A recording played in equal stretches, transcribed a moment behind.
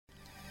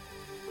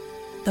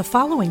The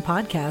following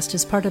podcast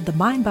is part of the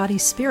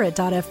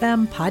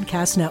MindBodySpirit.fm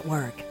podcast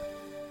network.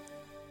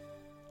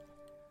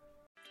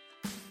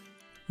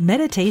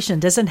 Meditation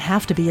doesn't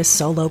have to be a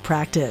solo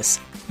practice.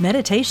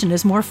 Meditation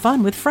is more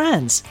fun with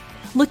friends.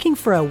 Looking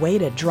for a way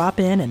to drop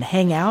in and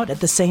hang out at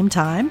the same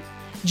time?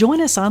 Join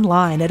us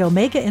online at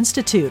Omega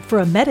Institute for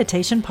a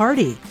meditation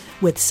party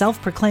with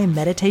self-proclaimed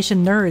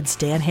meditation nerds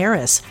Dan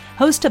Harris,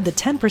 host of the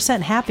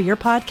 10% Happier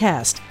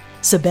podcast,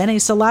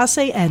 Sebene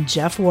Selassie, and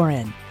Jeff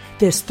Warren.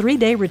 This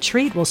 3-day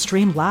retreat will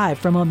stream live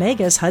from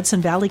Omega's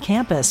Hudson Valley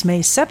campus May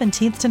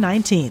 17th to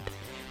 19th.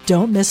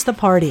 Don't miss the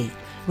party.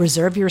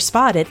 Reserve your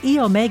spot at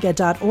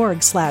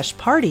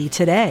eomega.org/party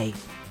today.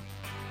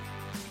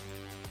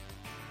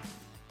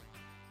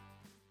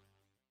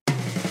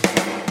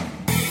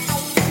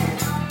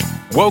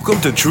 Welcome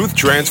to Truth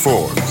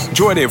Transforms.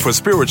 Join in for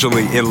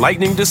spiritually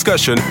enlightening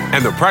discussion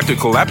and the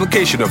practical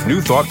application of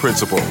new thought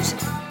principles.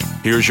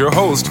 Here's your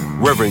host,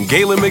 Reverend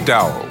Galen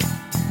McDowell.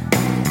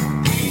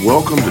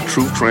 Welcome to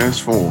Truth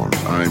Transforms.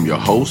 I am your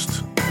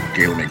host,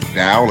 Galen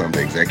McDowell. I'm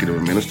the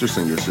Executive Minister,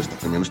 Senior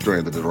Assistant Minister,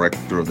 and the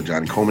Director of the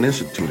Johnny Coleman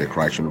Institute at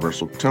Christ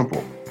Universal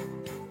Temple.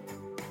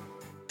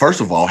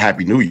 First of all,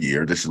 Happy New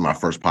Year. This is my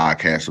first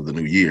podcast of the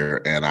new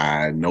year, and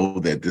I know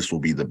that this will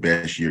be the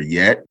best year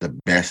yet. The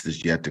best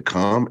is yet to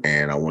come,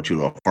 and I want you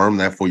to affirm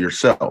that for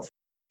yourself.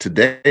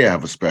 Today, I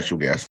have a special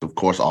guest. Of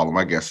course, all of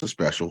my guests are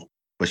special,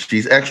 but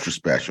she's extra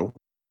special.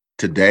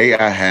 Today,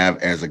 I have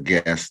as a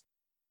guest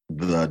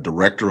the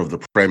Director of the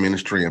Prayer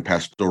Ministry and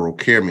Pastoral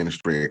Care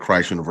Ministry at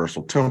Christ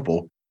Universal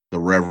Temple, the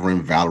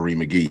Reverend Valerie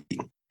McGee.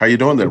 How you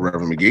doing there,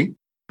 Reverend McGee?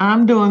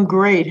 I'm doing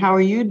great. How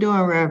are you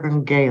doing,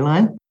 Reverend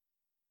Galen?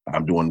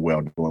 I'm doing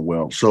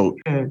well. So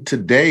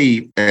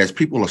today, as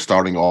people are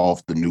starting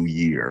off the new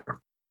year,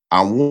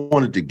 I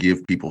wanted to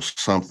give people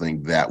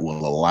something that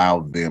will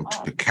allow them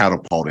to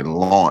catapult and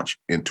launch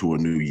into a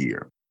new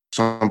year,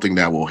 something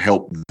that will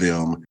help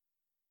them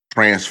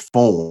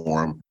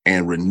transform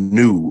and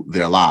renew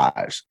their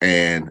lives.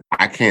 And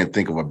I can't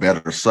think of a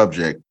better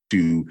subject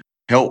to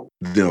help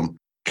them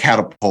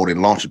catapult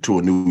and launch into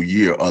a new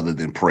year other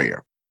than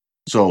prayer.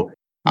 So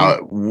I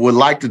would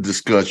like to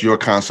discuss your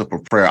concept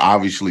of prayer.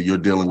 Obviously, you're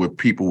dealing with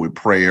people with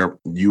prayer,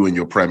 you and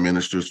your prayer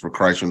ministers for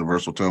Christ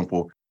Universal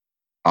Temple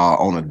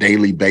on a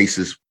daily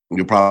basis.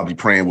 You're probably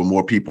praying with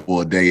more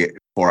people a day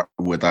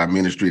with our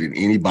ministry than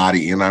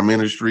anybody in our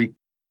ministry.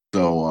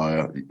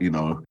 So,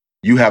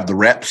 you have the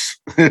reps.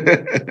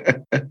 Okay.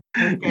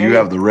 You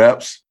have the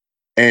reps.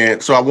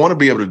 And so I want to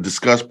be able to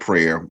discuss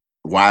prayer,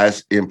 why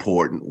it's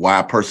important, why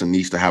a person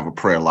needs to have a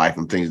prayer life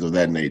and things of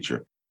that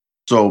nature.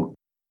 So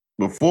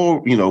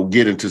before,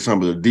 get into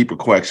some of the deeper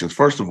questions,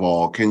 first of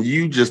all, can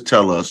you just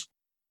tell us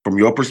from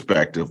your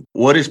perspective,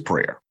 what is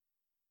prayer?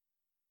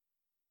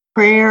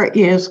 Prayer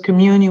is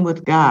communion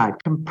with God.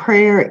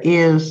 Prayer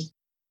is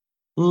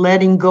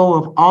letting go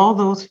of all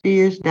those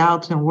fears,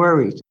 doubts, and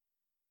worries.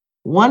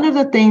 One of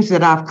the things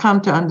that I've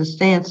come to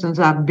understand since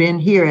I've been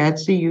here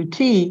at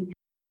CUT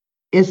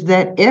is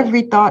that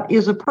every thought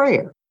is a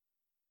prayer.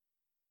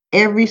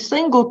 Every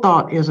single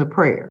thought is a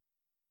prayer.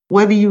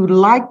 Whether you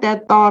like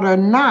that thought or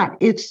not,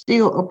 it's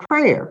still a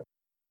prayer.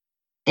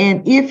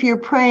 And if you're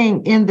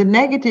praying in the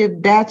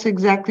negative, that's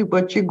exactly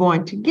what you're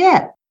going to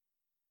get.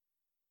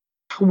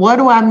 What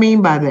do I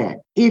mean by that?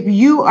 If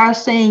you are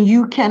saying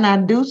you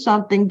cannot do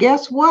something,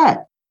 guess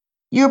what?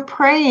 You're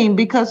praying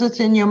because it's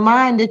in your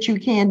mind that you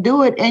can't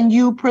do it, and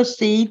you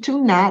proceed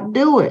to not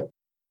do it.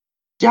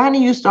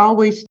 Johnny used to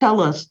always tell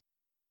us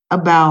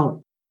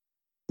about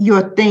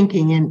your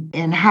thinking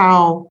and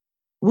how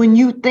when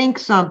you think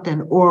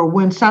something or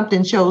when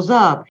something shows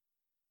up,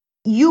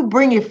 you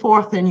bring it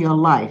forth in your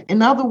life.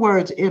 In other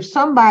words, if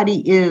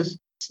somebody is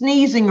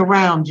sneezing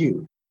around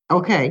you,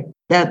 okay,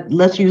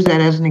 let's use that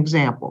as an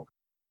example.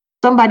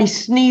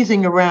 Somebody's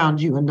sneezing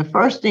around you, and the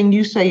first thing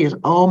you say is,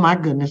 "Oh my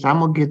goodness, I'm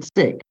gonna get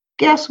sick."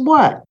 Guess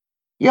what?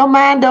 Your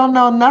mind don't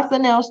know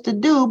nothing else to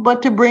do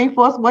but to bring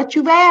forth what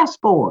you've asked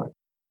for.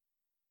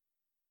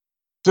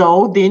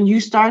 So then you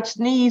start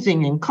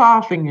sneezing and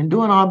coughing and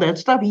doing all that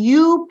stuff.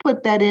 You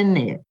put that in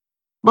there.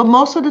 But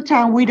most of the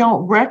time, we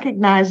don't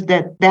recognize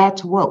that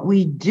that's what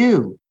we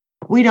do.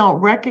 We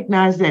don't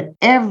recognize that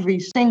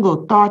every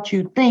single thought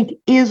you think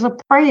is a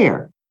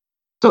prayer.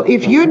 So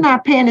if you're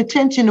not paying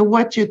attention to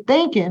what you're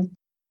thinking,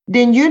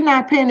 then you're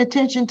not paying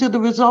attention to the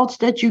results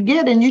that you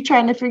get, and you're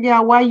trying to figure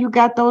out why you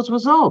got those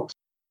results.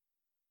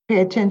 Pay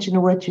attention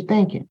to what you're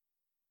thinking.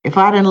 If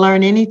I didn't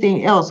learn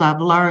anything else,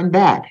 I've learned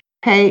that.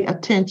 Pay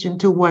attention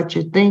to what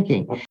you're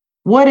thinking.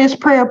 What is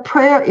prayer?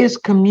 Prayer is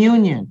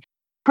communion.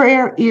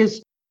 Prayer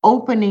is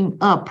opening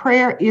up.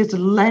 Prayer is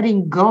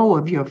letting go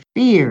of your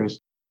fears,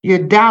 your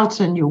doubts,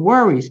 and your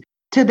worries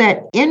to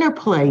that inner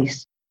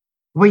place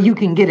where you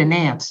can get an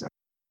answer.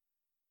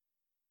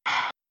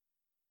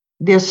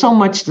 There's so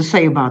much to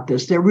say about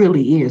this. There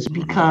really is,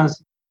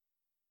 because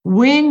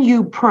when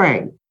you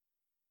pray,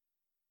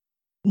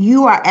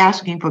 you are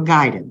asking for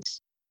guidance.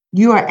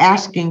 You are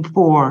asking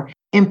for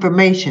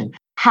information.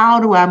 How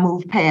do I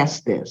move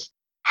past this?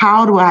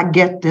 How do I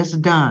get this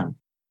done?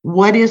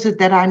 What is it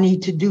that I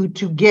need to do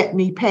to get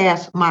me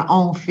past my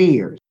own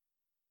fears?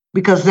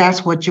 Because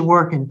that's what you're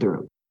working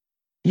through.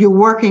 You're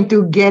working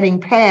through getting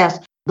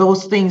past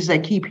those things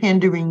that keep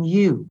hindering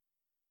you.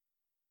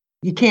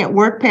 You can't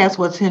work past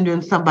what's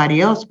hindering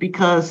somebody else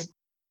because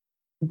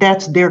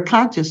that's their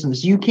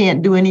consciousness. You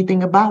can't do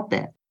anything about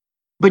that.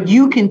 But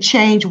you can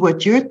change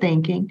what you're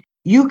thinking.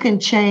 You can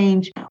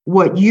change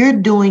what you're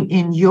doing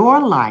in your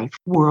life,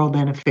 world,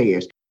 and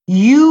affairs.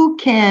 You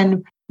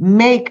can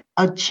make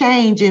a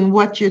change in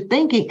what you're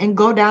thinking and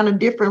go down a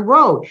different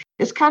road.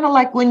 It's kind of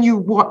like when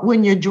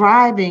you're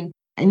driving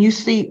and you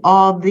see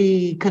all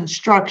the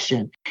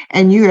construction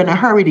and you're in a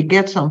hurry to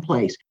get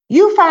someplace.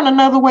 You find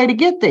another way to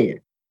get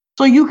there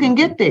so you can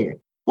get there.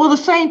 Well, the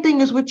same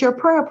thing is with your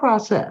prayer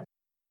process.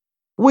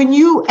 When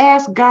you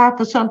ask God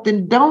for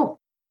something, don't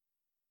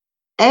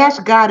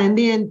ask God and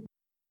then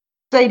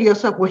say to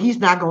yourself, well, he's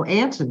not going to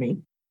answer me.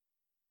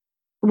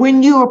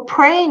 When you're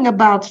praying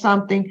about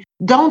something,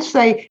 don't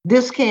say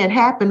this can't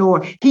happen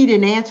or he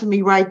didn't answer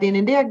me right then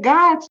and there.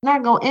 God's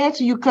not going to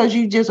answer you because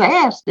you just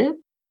asked it.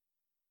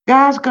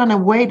 God's going to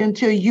wait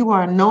until you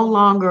are no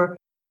longer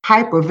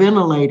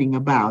hyperventilating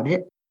about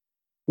it,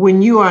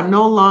 when you are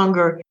no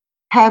longer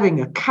having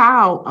a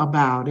cow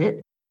about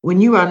it, when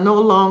you are no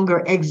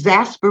longer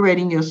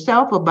exasperating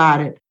yourself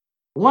about it.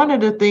 One of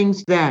the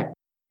things that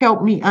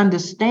helped me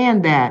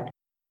understand that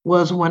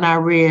was when I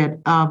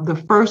read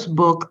the first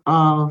book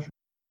of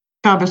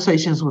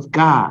Conversations with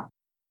God.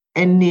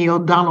 And Neil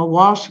Donald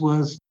Walsh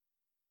was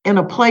in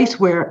a place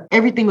where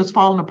everything was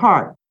falling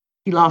apart.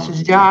 He lost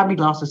his job, he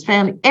lost his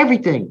family,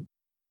 everything.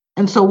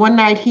 And so one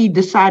night he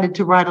decided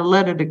to write a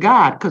letter to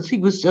God because he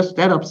was just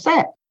that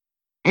upset.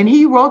 And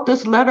he wrote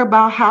this letter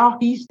about how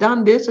he's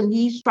done this and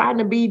he's trying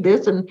to be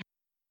this and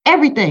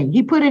everything.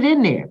 He put it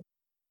in there.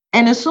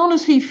 And as soon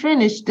as he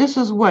finished, this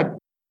is what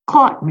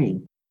caught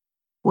me.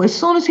 Well, as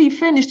soon as he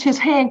finished, his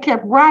hand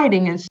kept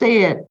writing and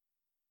said,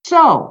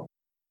 so,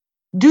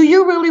 do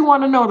you really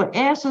want to know the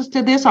answers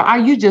to this or are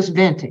you just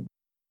venting?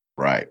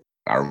 Right.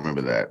 I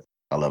remember that.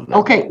 I love that.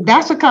 Okay,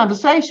 that's a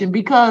conversation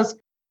because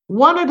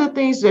one of the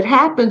things that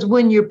happens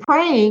when you're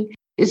praying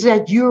is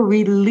that you're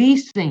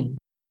releasing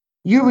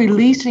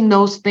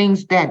those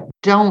things that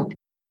don't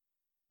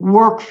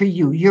work for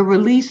you. You're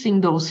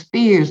releasing those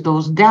fears,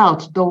 those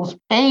doubts, those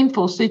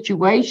painful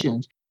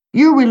situations.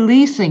 You're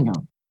releasing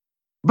them.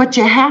 But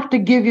you have to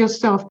give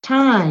yourself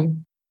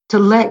time to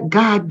let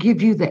God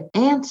give you the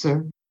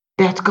answer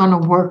that's going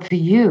to work for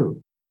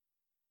you.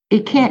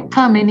 It can't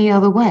come any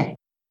other way.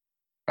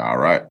 All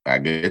right. I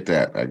get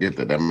that.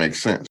 That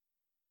makes sense.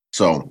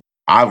 So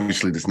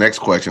obviously this next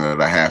question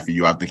that I have for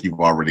you, I think you've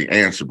already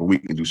answered, but we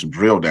can do some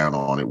drill down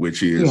on it,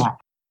 which is,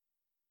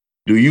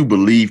 do you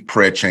believe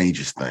prayer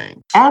changes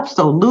things?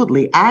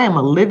 Absolutely. I am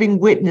a living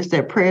witness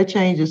that prayer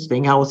changes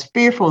things. I was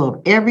fearful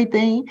of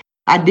everything.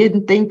 I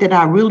didn't think that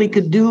I really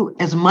could do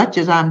as much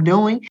as I'm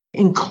doing,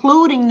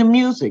 including the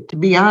music, to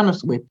be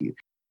honest with you.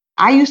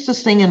 I used to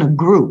sing in a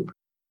group,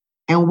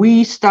 and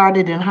we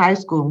started in high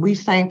school. We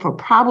sang for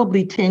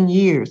probably 10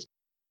 years.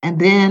 And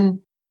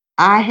then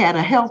I had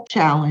a health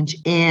challenge,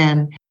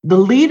 and the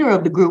leader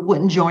of the group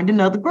went and joined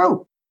another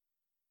group.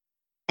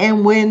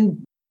 And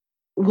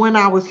when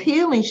I was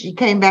healing, she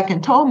came back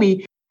and told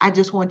me, I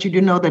just want you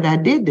to know that I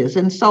did this.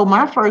 And so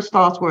my first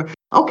thoughts were,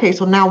 okay,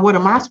 so now what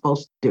am I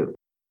supposed to do?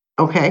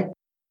 Okay.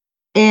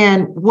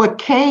 And what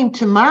came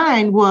to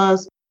mind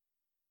was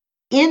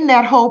in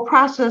that whole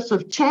process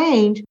of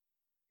change,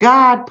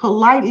 God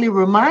politely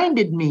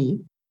reminded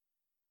me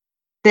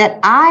that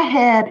I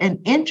had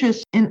an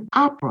interest in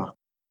opera.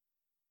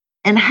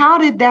 And how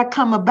did that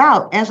come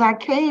about? As I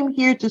came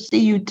here to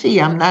CUT,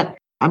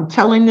 I'm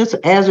telling this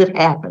as it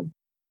happened.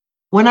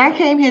 When I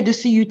came here to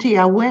CUT,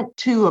 I went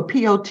to a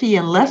POT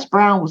and Les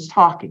Brown was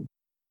talking.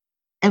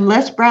 And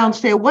Les Brown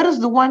said, what is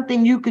the one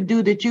thing you could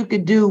do that you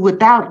could do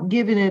without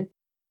giving it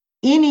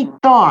any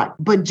thought,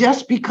 but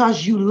just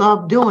because you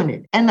love doing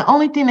it? And the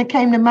only thing that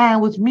came to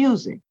mind was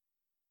music.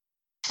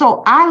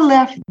 So I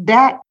left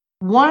that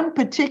one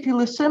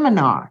particular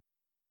seminar,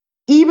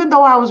 even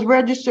though I was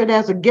registered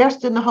as a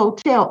guest in the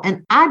hotel,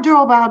 and I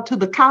drove out to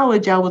the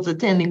college I was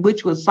attending,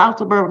 which was South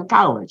Suburban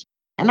College,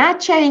 and I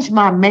changed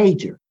my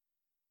major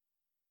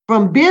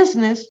from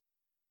business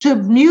to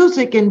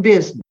music and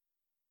business.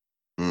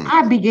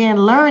 I began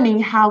learning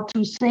how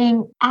to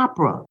sing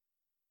opera.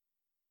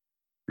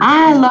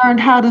 I learned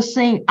how to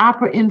sing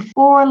opera in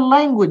 4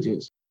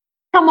 languages.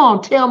 Come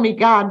on, tell me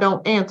God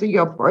don't answer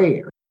your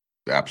prayer.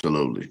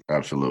 Absolutely.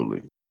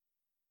 Absolutely.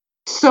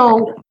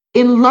 So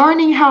in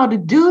learning how to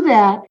do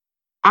that,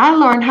 I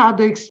learned how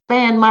to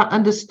expand my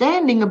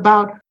understanding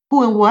about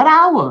who and what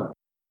I was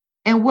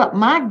and what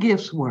my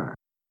gifts were.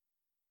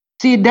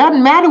 See, it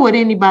doesn't matter what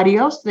anybody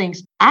else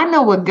thinks. I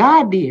know what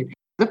God did.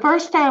 The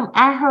first time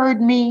I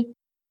heard me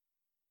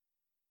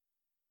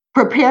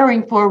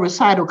preparing for a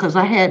recital, because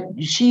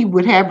she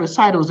would have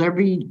recitals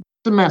every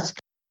semester.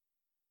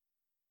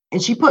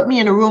 And she put me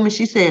in a room and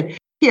she said,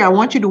 here, I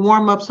want you to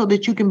warm up so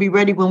that you can be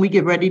ready when we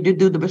get ready to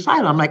do the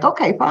recital. I'm like,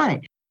 okay,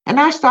 fine. And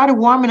I started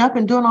warming up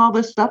and doing all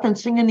this stuff and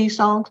singing these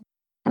songs.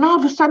 And all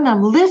of a sudden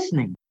I'm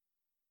listening.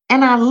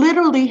 And I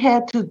literally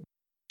had to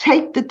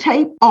take the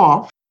tape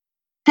off,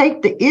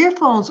 take the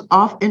earphones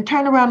off, and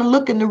turn around and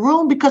look in the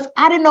room because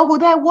I didn't know who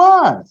that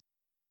was.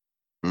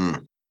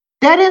 Mm.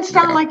 That didn't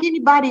sound like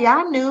anybody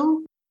I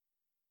knew.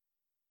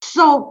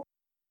 So,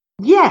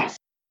 yes,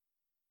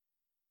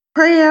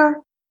 prayer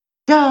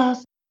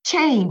does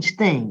change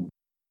things.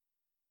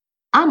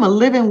 I'm a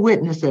living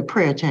witness that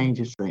prayer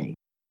changes things.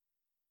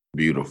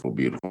 Beautiful,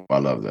 beautiful. I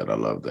love that. I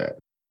love that.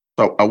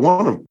 So I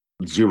want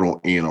to zero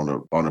in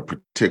on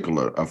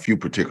a few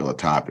particular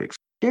topics.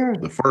 Sure.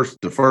 The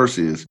first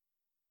is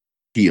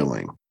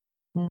healing.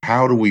 Mm-hmm.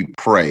 How do we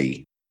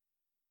pray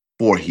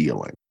for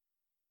healing?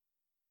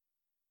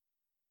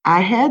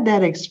 I had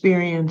that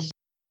experience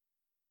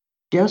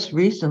just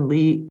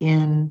recently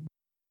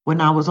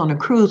when I was on a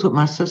cruise with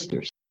my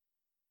sisters.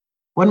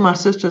 One of my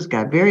sisters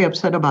got very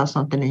upset about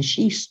something and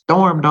she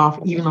stormed off,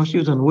 even though she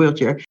was in a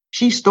wheelchair.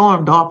 She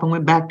stormed off and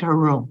went back to her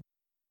room.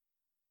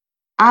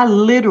 I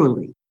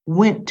literally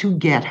went to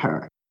get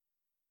her.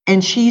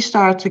 And she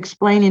starts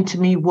explaining to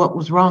me what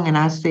was wrong. And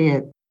I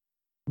said,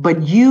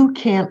 but you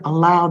can't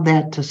allow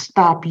that to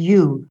stop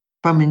you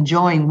from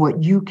enjoying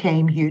what you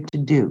came here to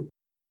do.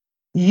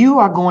 You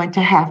are going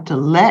to have to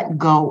let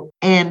go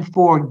and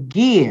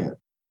forgive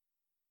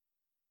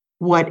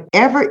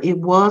whatever it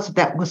was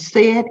that was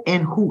said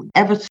and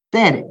whoever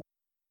said it,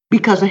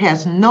 because it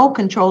has no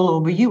control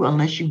over you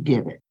unless you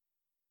give it.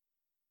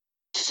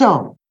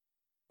 So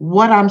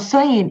what I'm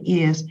saying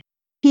is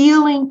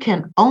healing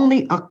can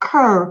only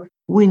occur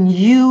when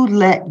you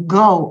let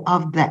go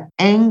of the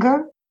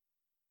anger,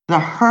 the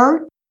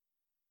hurt,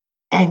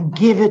 and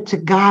give it to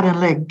God and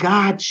let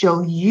God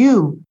show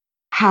you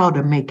how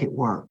to make it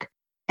work.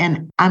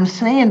 And I'm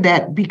saying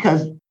that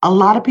because a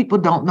lot of people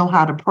don't know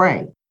how to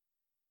pray.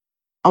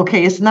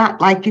 Okay, it's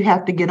not like you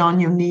have to get on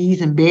your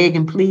knees and beg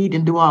and plead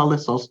and do all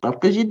this old stuff,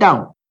 because you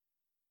don't.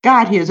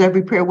 God hears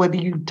every prayer, whether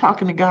you're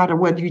talking to God or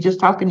whether you're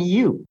just talking to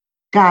you.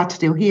 God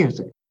still hears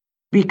it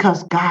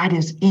because God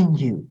is in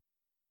you.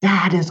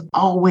 God is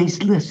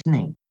always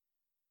listening.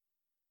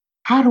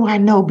 How do I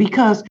know?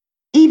 Because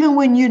even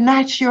when you're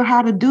not sure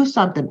how to do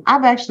something,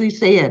 I've actually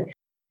said,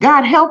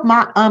 God, help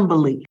my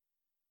unbelief.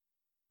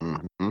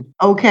 Mm-hmm.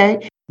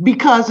 Okay?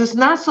 Because it's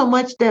not so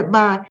much that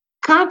my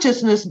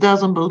consciousness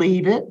doesn't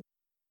believe it,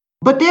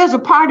 but there's a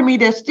part of me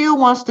that still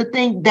wants to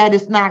think that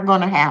it's not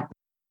going to happen.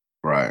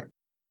 Right.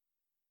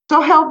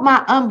 So help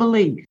my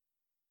unbelief.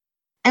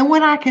 And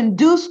when I can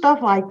do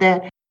stuff like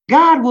that,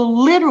 God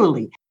will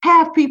literally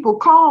have people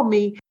call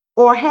me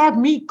or have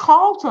me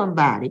call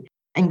somebody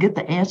and get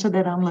the answer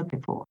that I'm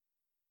looking for.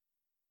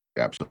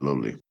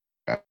 Absolutely.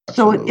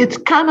 So it's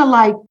kind of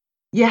like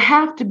you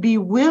have to be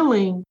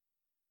willing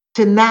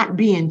to not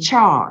be in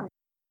charge.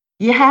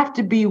 You have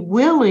to be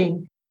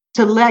willing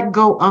to let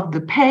go of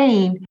the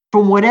pain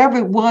from whatever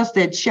it was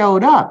that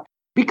showed up.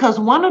 Because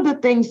one of the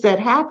things that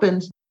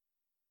happens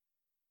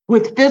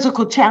with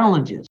physical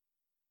challenges,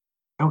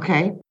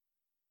 okay,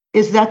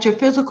 is that your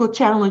physical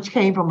challenge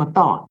came from a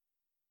thought.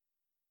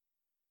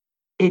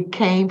 It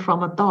came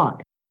from a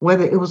thought,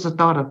 whether it was a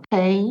thought of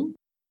pain,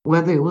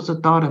 whether it was a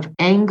thought of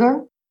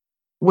anger,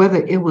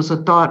 whether it was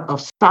a thought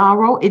of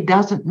sorrow, it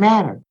doesn't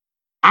matter.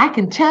 I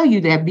can tell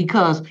you that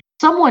because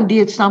someone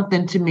did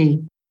something to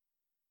me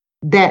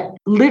that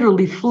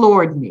literally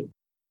floored me,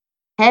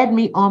 had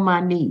me on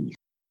my knees.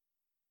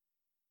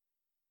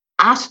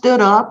 I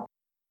stood up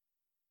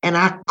and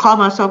I called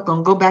myself going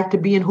to go back to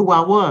being who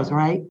I was,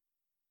 right?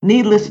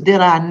 Needless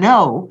did I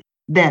know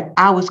that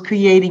I was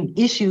creating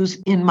issues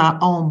in my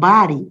own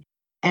body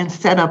and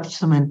set up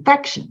some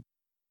infection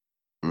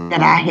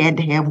that I had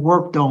to have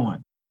worked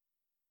on.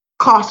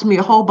 Cost me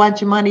a whole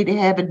bunch of money to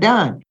have it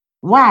done.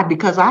 Why?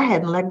 Because I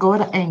hadn't let go of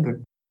the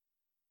anger.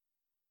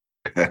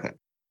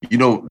 You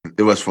know,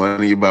 it was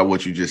funny about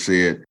what you just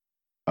said.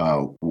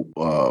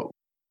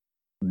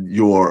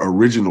 Your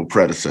original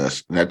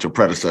predecessor, not your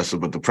predecessor,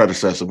 but the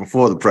predecessor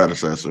before the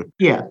predecessor.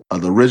 Yeah.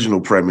 The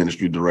original prayer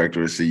ministry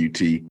director at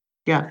CUT.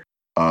 Yeah.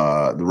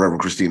 The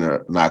Reverend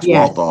Christina Knox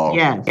Walthall.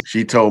 Yes.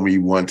 She told me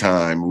one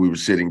time we were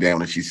sitting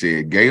down and she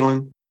said,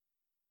 Galen,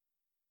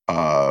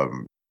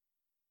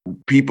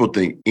 people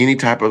think any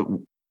type of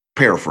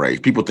paraphrase,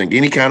 people think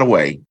any kind of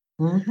way,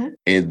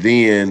 and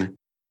then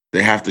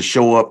they have to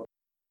show up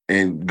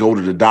and go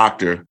to the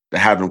doctor to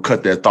have them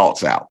cut their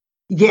thoughts out.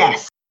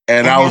 Yes.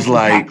 And I was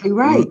like, exactly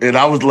right. And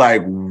I was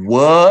like,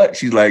 what?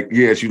 She's like,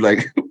 yeah, she's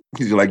like,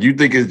 you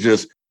think it's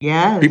just,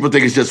 people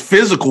think it's just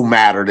physical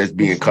matter that's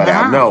being cut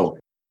out. No,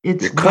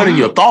 they're cutting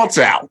your thoughts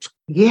out.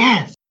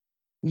 Yes.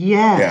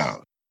 Yeah.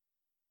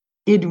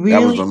 It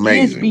really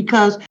is,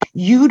 because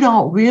you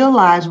don't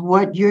realize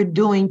what you're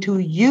doing to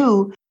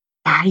you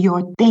by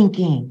your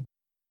thinking.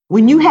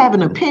 When you have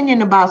an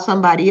opinion about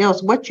somebody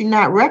else, what you're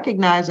not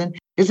recognizing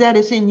is that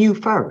it's in you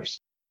first.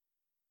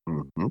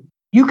 Mm-hmm.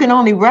 You can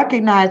only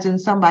recognize in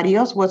somebody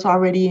else what's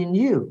already in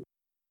you.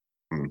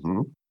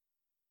 Mm-hmm.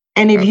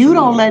 And if you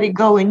don't let it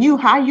go in you,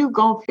 how you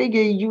gonna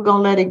figure you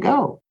gonna let it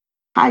go?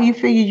 How you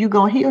figure you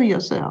gonna heal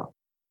yourself?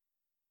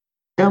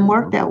 Doesn't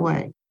work that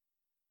way.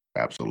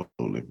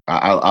 Absolutely.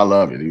 I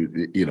love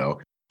it.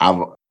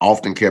 I've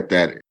often kept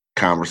that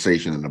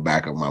conversation in the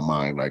back of my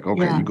mind. Like,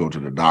 okay, Yeah. you go to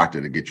the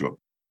doctor to get your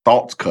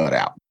thoughts cut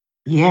out.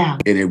 Yeah.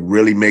 And it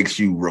really makes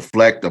you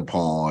reflect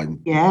upon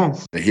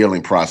Yes. the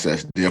healing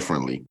process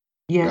differently,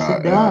 Yes,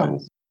 it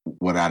does.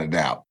 without a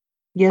doubt.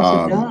 Yes, it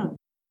Um, does.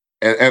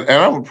 and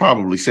I would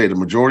probably say the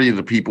majority of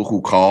the people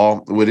who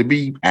call, would it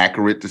be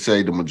accurate to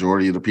say the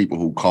majority of the people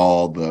who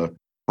call the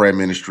prayer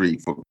ministry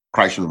for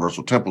Christ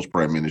Universal Temple's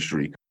prayer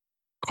ministry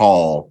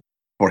call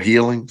for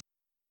healing?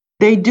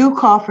 They do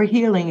call for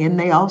healing, and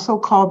they also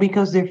call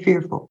because they're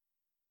fearful.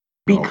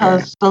 Okay.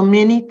 Because so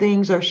many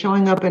things are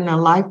showing up in their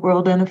life,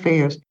 world, and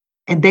affairs,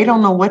 and they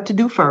don't know what to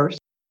do first,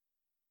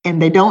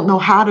 and they don't know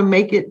how to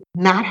make it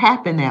not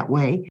happen that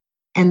way.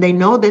 And they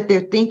know that their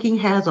thinking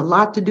has a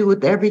lot to do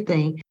with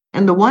everything.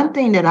 And the one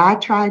thing that I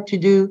try to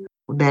do,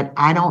 that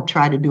I don't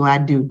try to do, I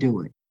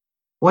do it.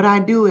 What I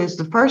do is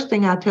the first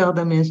thing I tell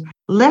them is,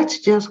 let's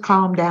just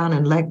calm down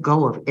and let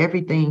go of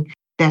everything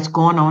that's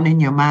going on in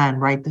your mind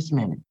right this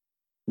minute.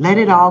 Let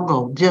it all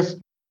go. Just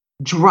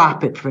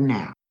drop it for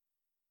now,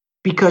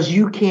 because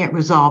you can't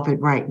resolve it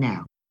right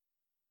now.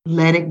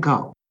 Let it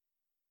go.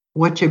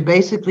 What you're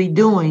basically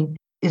doing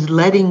is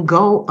letting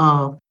go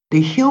of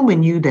the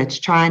human you that's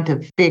trying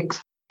to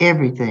fix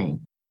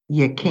everything.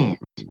 You can't.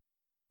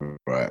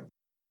 Right.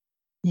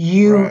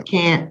 You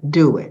can't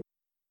do it.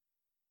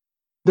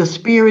 The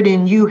spirit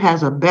in you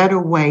has a better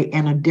way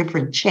and a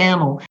different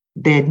channel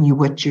than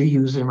what you're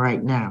using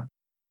right now.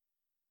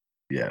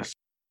 Yes.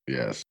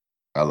 Yes.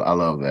 I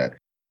love that.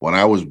 When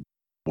I was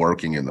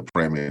working in the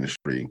prayer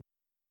ministry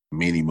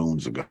many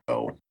moons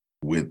ago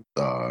with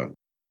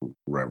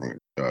Reverend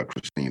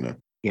Christina,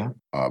 Yeah.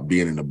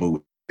 Being in the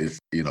booth, it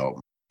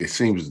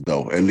seems as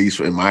though, at least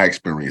in my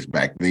experience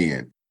back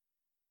then,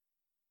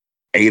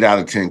 8 out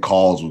of 10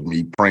 calls with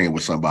me praying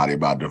with somebody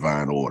about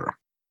divine order.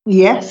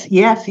 Yes,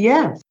 yes,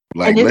 yes.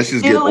 Like, let's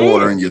just get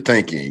order in your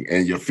thinking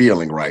and your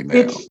feeling right now.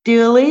 It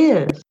still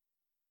is.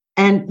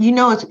 And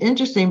it's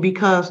interesting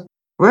because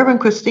Reverend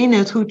Christina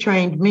is who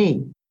trained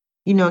me.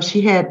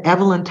 She had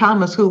Evelyn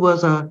Thomas, who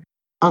was a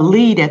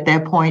lead at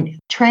that point,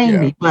 trained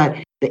me.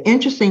 But the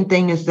interesting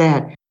thing is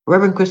that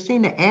Reverend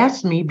Christina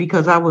asked me,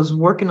 because I was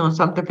working on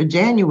something for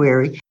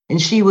January, and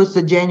she was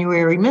the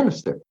January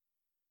minister.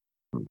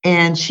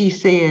 And she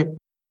said,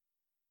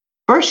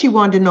 first she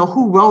wanted to know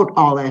who wrote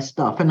all that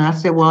stuff. And I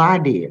said, well, I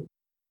did.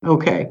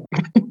 Okay.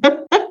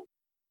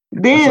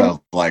 Then sounds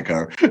like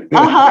her.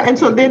 And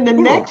so then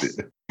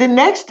the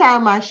next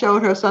time I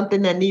showed her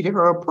something that needed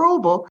her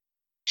approval,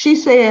 she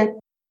said,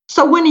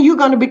 so when are you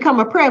going to become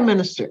a prayer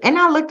minister? And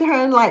I looked at her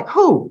and like,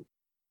 who?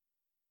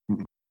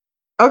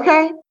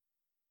 Okay.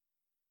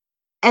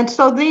 And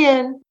so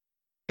then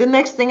the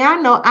next thing I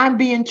know, I'm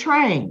being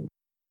trained.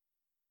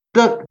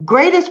 The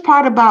greatest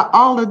part about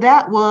all of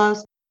that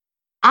was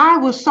I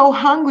was so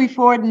hungry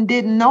for it and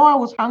didn't know I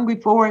was hungry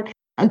for it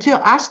until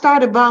I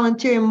started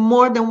volunteering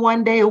more than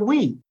one day a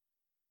week.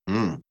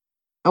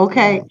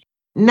 Okay.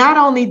 Not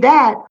only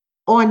that,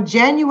 on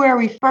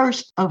January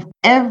 1st of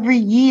every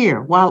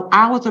year, while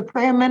I was a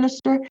prayer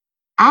minister,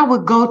 I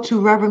would go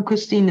to Reverend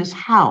Christina's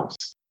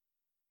house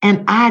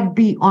and I'd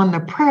be on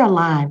the prayer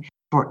line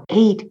for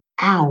 8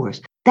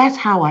 hours. That's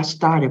how I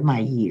started my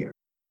year.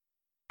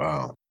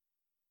 Wow.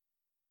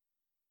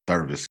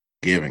 Service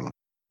giving.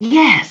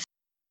 Yes.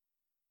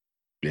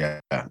 Yeah.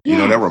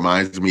 That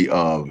reminds me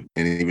of,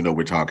 and even though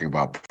we're talking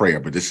about prayer,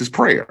 but this is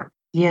prayer.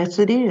 Yes,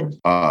 it is.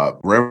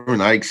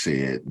 Reverend Ike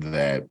said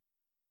that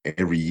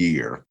every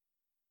year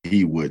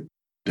he would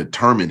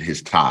determine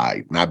his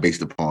tithe, not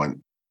based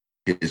upon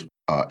his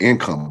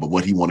income, but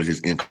what he wanted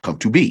his income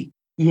to be.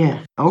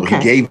 Yeah. Okay. So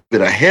he gave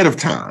it ahead of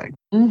time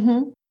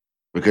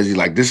because he's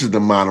like, this is the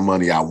amount of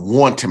money I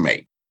want to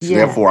make. So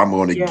therefore, I'm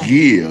going to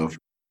give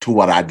to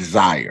what I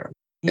desire.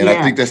 And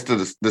I think that's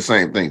the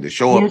same thing. To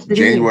show up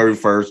January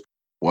 1st,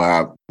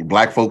 while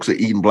Black folks are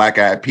eating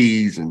black-eyed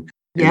peas and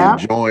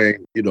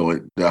enjoying,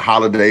 the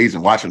holidays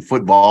and watching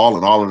football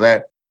and all of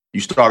that. You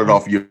started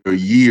off your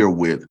year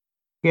with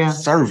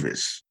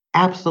service.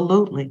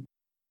 Absolutely.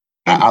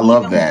 I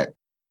love that.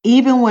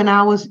 Even when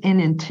I was in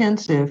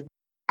intensive,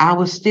 I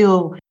was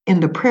still in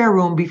the prayer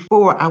room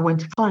before I went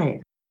to class.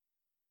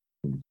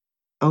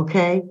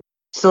 Okay.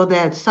 So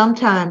that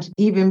sometimes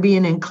even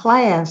being in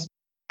class,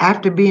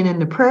 after being in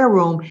the prayer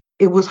room,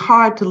 it was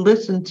hard to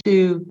listen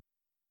to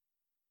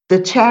the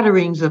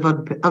chatterings of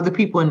the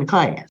people in the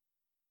class.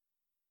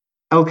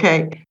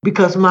 Okay.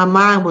 Because my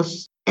mind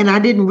was, and I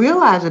didn't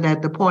realize it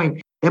at the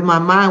point that my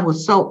mind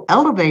was so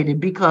elevated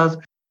because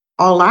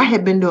all I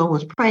had been doing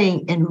was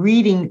praying and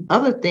reading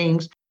other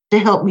things to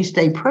help me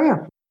stay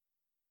prayerful.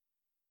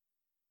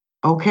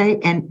 Okay.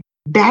 And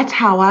that's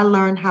how I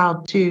learned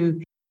how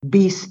to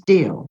be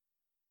still.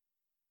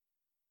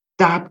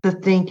 Stop the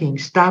thinking,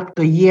 stop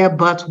the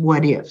buts,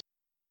 what ifs.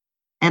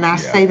 And I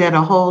say that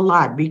a whole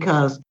lot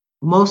because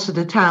most of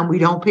the time we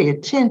don't pay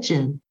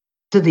attention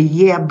to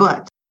the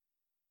buts.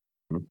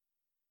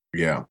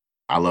 Yeah,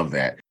 I love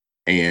that.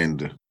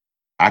 And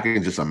I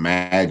can just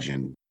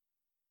imagine,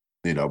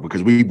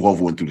 because we both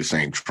went through the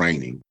same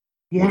training.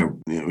 Yeah.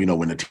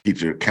 When the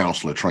teacher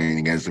counselor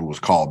training, as it was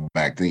called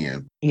back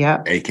then,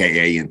 Yeah.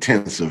 AKA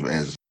intensive,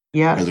 as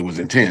it was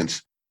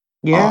intense.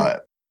 Yeah.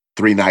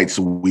 3 nights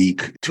a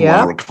week,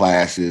 2-hour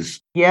classes,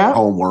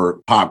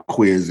 homework, pop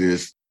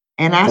quizzes,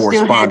 and I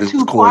still had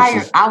 2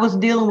 choirs. I was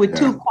dealing with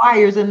 2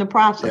 choirs in the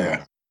process.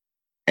 Yeah.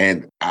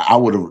 And I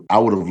would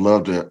have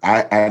loved to.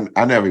 I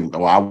never even.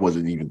 Well, I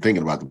wasn't even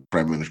thinking about the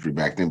prayer ministry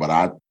back then. But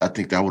I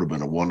think that would have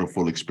been a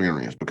wonderful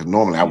experience, because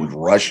normally I was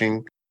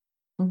rushing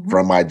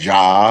from my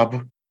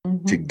job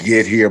to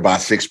get here by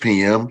 6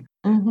 p.m.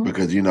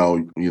 Because we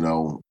don't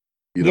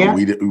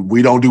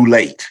do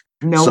late.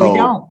 No, we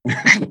don't.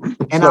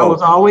 And I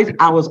was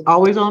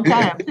always on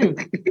time too.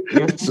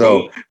 Yes,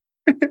 so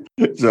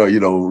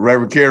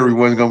Reverend Carey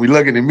wasn't gonna be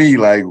looking at me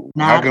like,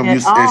 how come you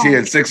and she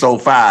at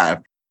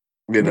 6:05?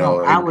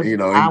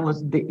 I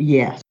was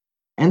yes.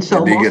 And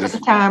so most of the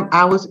time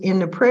I was in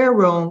the prayer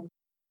room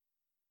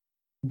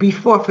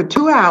for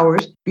 2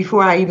 hours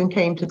before I even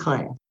came to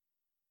class.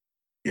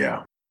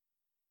 Yeah.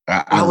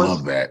 I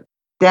love that.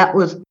 That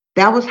was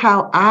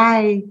how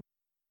I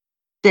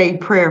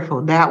stayed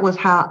prayerful. That was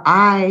how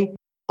I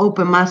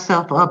opened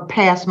myself up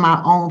past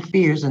my own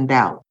fears and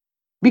doubts.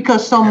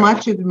 Because so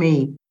much of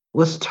me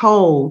was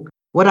told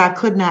what I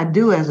could not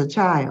do as a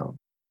child.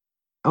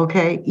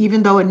 Okay?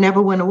 Even though it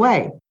never went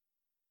away.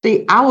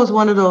 See, I was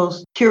one of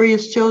those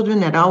curious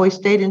children that always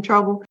stayed in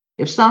trouble.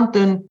 If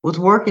something was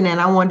working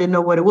and I wanted to know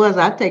what it was,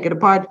 I'd take it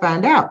apart to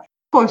find out.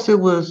 Of course, it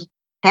was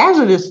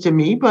hazardous to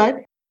me,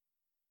 but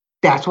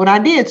that's what I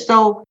did.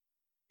 So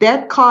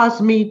that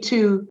caused me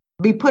to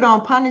be put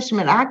on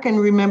punishment. I can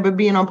remember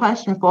being on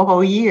punishment for a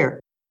whole year,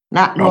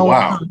 not knowing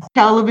on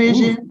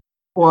television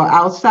or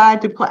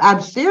outside to play.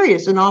 I'm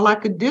serious. And all I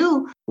could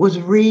do was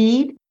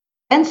read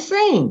and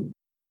sing.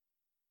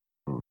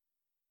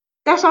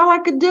 That's all I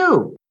could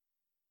do.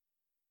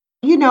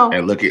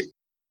 And look at,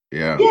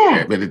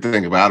 but the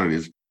thing about it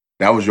is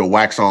that was your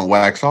wax on,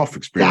 wax off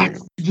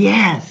experience.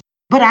 Yes.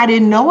 But I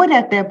didn't know it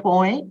at that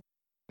point.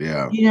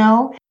 Yeah.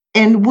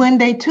 And when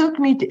they took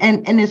me to,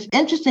 and it's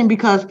interesting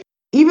because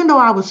even though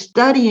I was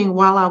studying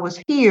while I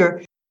was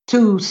here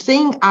to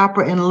sing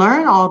opera and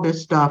learn all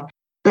this stuff,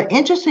 the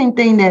interesting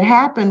thing that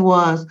happened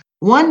was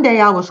one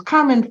day I was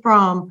coming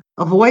from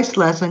a voice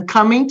lesson,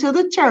 coming to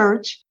the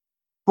church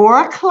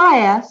for a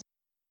class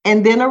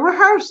and then a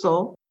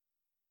rehearsal.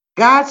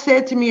 God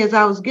said to me as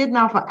I was getting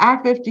off of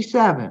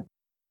I-57,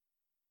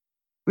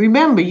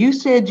 remember, you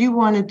said you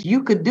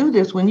could do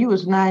this when you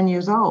was 9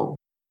 years old.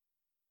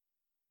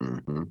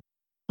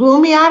 Blew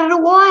me out of the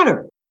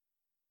water.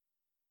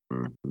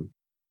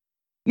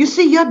 You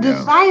see, your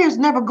desires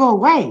never go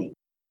away.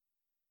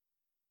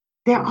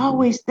 They're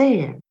always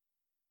there.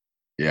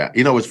 Yeah.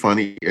 It's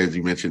funny, as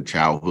you mentioned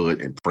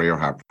childhood and prayer,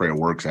 how prayer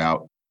works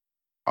out.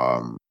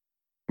 When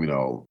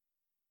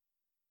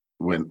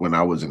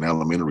I was in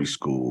elementary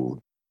school,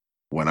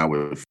 when I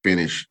would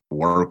finish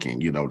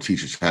working,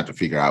 teachers had to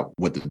figure out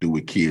what to do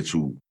with kids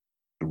who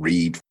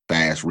read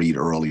fast, read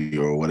early,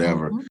 or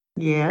whatever.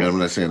 Yeah. I'm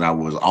not saying I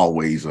was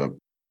always a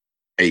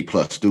A+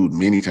 student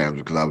many times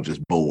because I was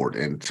just bored.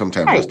 And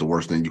sometimes that's the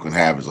worst thing you can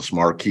have as a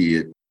smart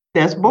kid.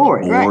 That's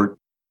bored. Right.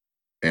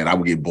 And I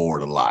would get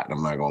bored a lot.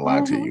 I'm not going to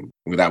lie to you.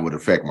 That would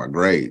affect my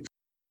grades.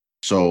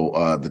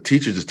 So the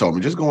teacher just told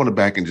me, just go in the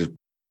back and just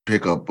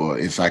pick up an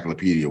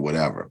encyclopedia or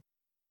whatever.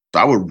 So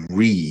I would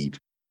read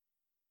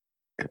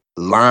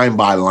line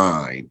by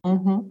line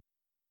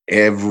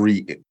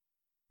every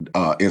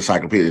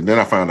encyclopedia. And then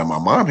I found out my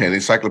mom had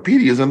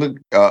encyclopedias in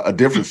a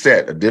different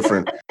set of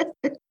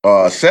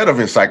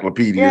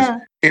encyclopedias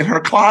in her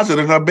closet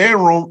in her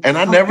bedroom, and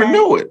I never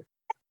knew it.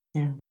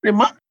 Yeah.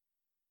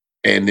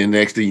 And then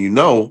next thing you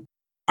know,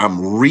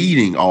 I'm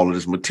reading all of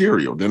this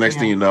material. The next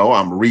thing you know,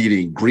 I'm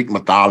reading Greek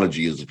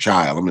mythology as a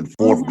child. I'm in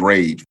 4th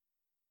grade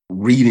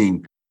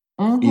reading,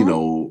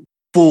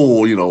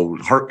 full,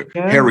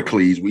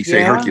 Heracles. We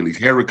say Hercules.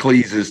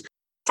 Heracles'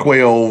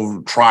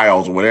 12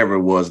 trials or whatever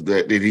it was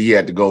that he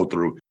had to go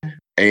through.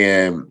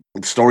 And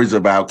stories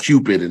about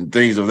Cupid and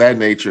things of that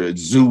nature,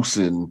 Zeus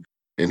and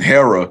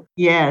Hera.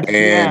 Yes.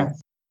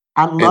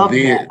 I love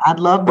that. I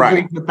love the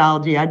Greek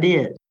mythology. I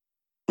did.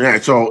 Yeah.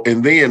 So,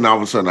 and then all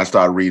of a sudden I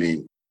started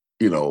reading,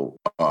 and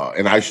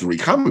I used to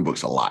read comic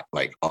books a lot.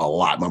 My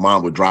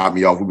mom would drop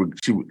me off.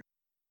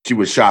 She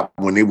would shop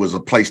when it was a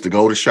place to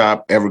go to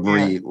shop.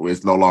 Evergreen,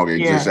 which no longer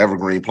exists,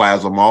 Evergreen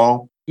Plaza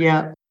Mall.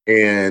 Yeah.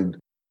 And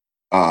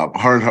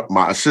her and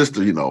my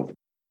sister,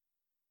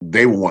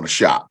 they would want to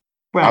shop.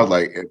 Right. I was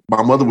like,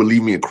 my mother would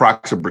leave me in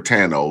Crocs and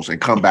Britannios and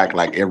come back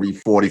like every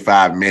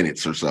 45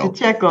 minutes or so. To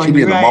check on She'd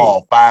be in the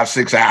mall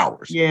 5-6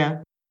 hours. Yeah.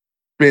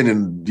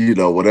 Spending,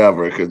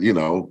 whatever, because,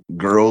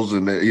 girls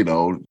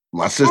and,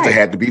 my sister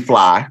had to be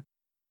fly.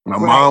 My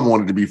mom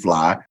wanted to be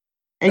fly.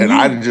 And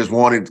I just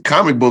wanted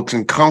comic books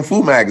and kung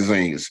fu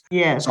magazines.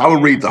 Yes. So I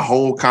would read the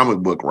whole comic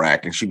book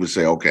rack, and she would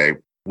say, okay,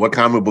 what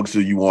comic books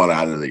do you want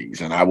out of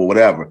these? And I would,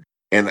 whatever.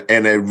 And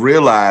I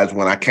realized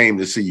when I came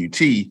to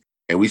CUT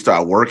and we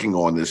started working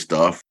on this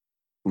stuff,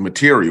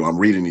 material, I'm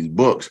reading these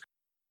books,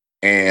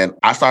 and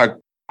I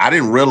I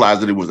didn't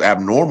realize that it was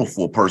abnormal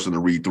for a person to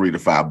read 3 to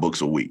 5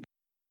 books a week.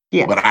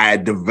 Yeah. But I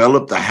had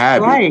developed a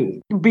habit.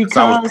 Right. Because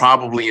I was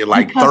probably in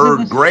like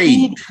third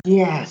grade.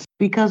 Yes,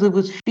 because it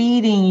was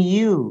feeding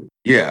you.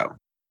 Yeah.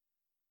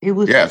 It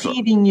was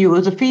feeding you.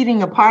 It was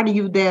feeding a part of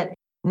you that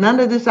none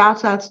of this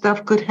outside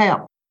stuff could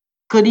help,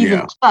 could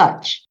even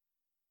touch.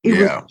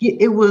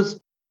 It was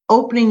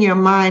opening your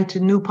mind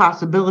to new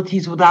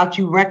possibilities without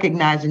you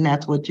recognizing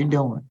that's what you're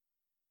doing.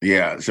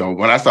 Yeah. So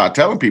when I started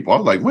telling people, I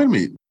was like, wait a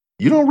minute,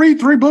 you don't read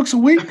 3 books a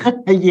week?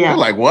 Yeah. They're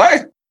like,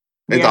 what?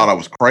 They thought I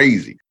was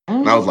crazy.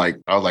 And I was like,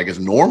 it's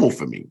normal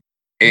for me.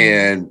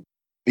 And,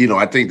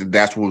 I think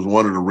that's was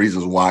one of the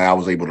reasons why I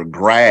was able to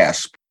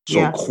grasp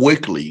so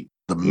quickly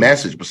the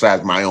message,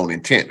 besides my own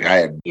intent. I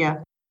had,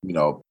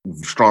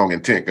 strong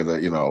intent because,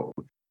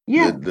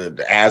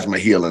 the asthma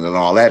healing and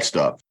all that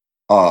stuff.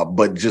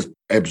 But just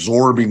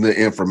absorbing the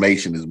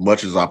information as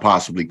much as I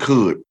possibly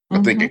could,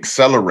 I think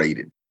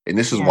accelerated. And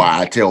this is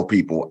why I tell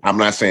people, I'm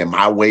not saying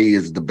my way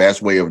is the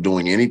best way of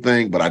doing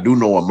anything, but I do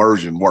know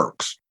immersion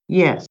works.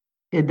 Yes,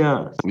 it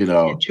does.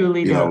 It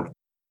truly does.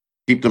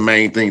 Keep the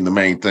main thing the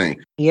main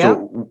thing. Yeah.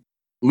 So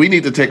we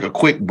need to take a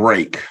quick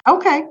break.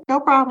 Okay, no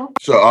problem.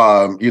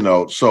 So,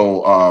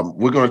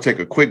 we're going to take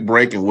a quick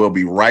break and we'll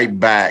be right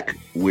back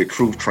with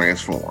Truth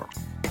Transformed.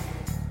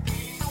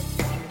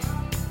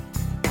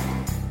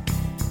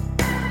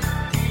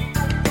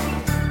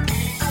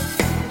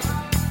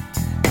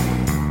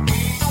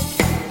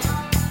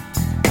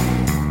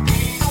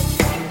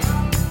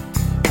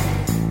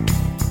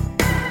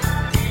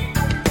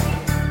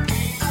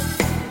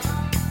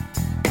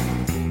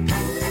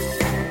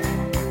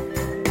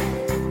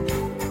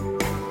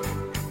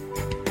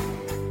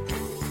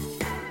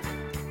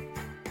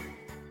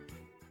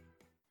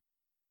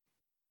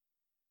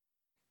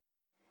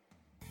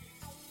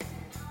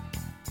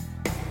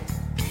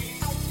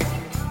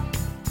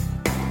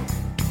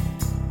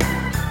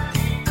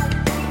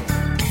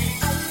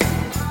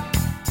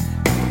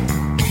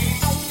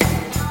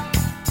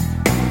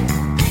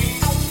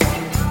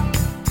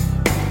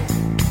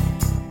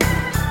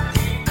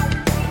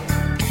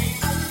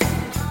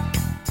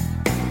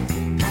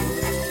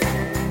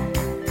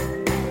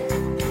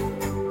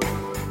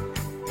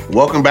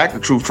 Welcome back to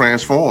Truth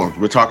Transformed.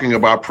 We're talking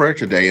about prayer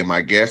today, and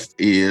my guest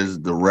is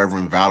the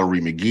Reverend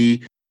Valerie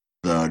McGee,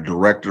 the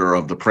Director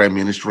of the Prayer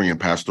Ministry and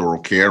Pastoral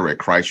Care at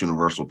Christ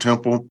Universal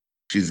Temple.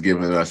 She's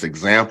given us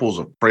examples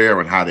of prayer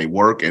and how they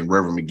work. And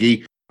Reverend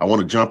McGee, I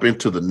want to jump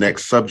into the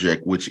next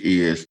subject, which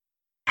is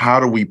how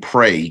do we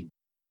pray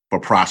for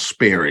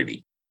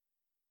prosperity?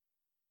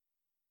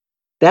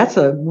 That's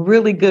a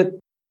really good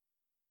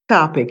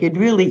topic. It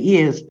really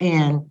is.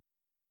 And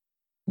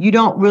you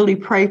don't really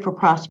pray for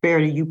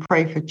prosperity. You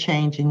pray for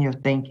change in your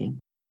thinking.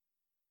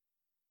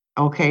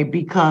 Okay,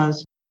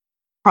 because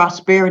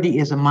prosperity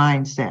is a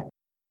mindset.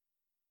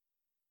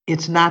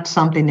 It's not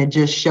something that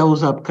just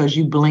shows up because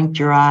you blinked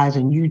your eyes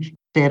and you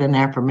said an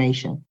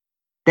affirmation.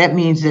 That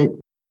means that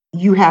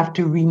you have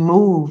to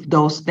remove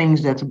those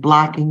things that's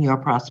blocking your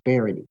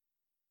prosperity.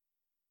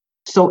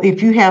 So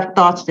if you have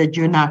thoughts that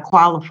you're not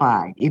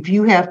qualified, if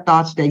you have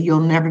thoughts that you'll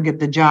never get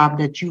the job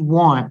that you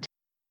want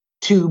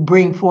to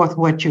bring forth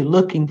what you're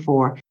looking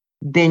for,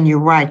 then you're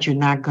right, you're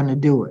not going to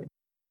do it.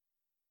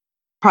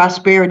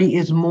 Prosperity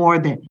is more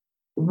than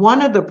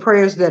one of the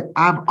prayers that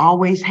I've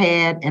always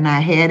had, and I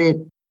had it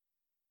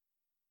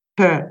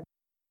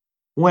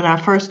when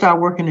I first started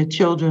working at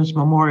Children's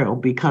Memorial,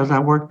 because I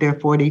worked there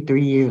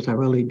 43 years. I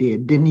really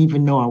did. Didn't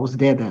even know I was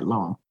there that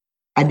long.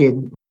 I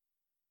didn't.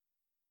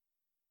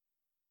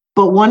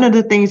 But one of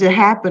the things that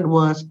happened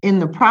was in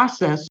the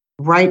process,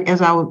 right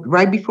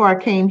before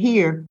I came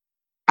here,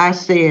 I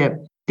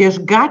said, there's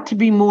got to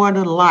be more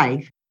to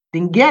life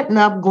than getting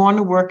up, going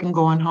to work, and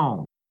going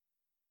home.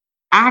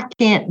 I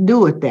can't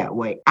do it that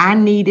way. I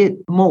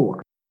needed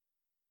more.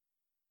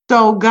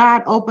 So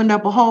God opened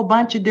up a whole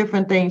bunch of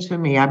different things for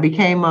me. I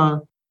became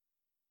a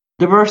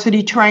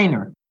diversity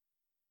trainer,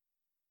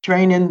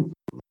 training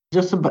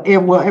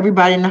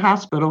everybody in the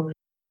hospital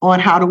on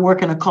how to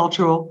work in a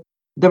cultural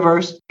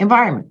diverse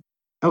environment.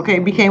 Okay,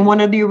 became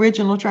one of the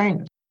original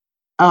trainers.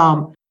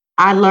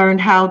 I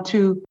learned how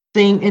to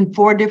sing in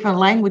 4 different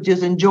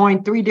languages and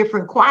joined 3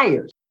 different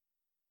choirs.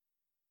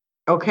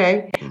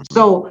 Okay,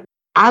 so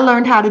I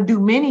learned how to do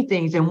many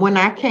things. And when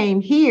I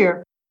came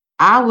here,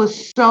 I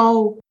was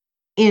so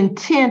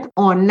intent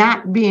on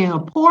not being a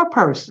poor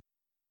person,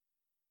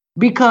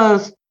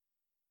 because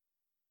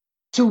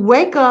to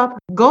wake up,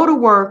 go to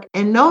work,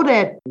 and know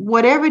that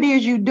whatever it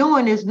is you're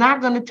doing is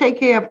not going to take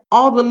care of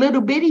all the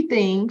little bitty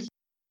things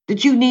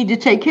that you need to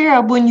take care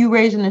of when you're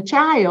raising a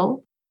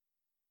child.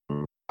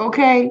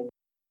 Okay,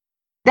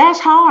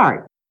 that's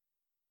hard.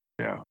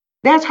 Yeah.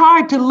 That's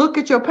hard to look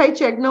at your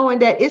paycheck knowing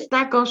that it's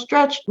not going to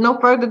stretch no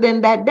further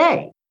than that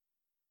day.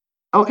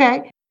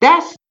 Okay,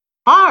 that's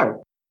hard.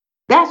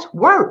 That's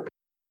work.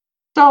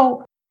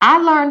 So I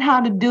learned how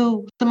to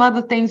do some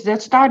other things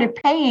that started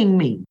paying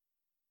me,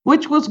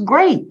 which was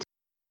great.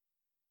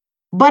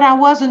 But I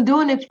wasn't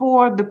doing it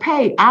for the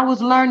pay. I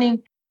was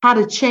learning how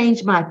to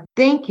change my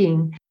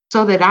thinking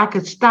so that I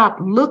could stop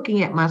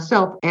looking at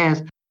myself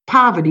as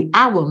poverty.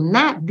 I will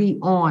not be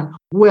on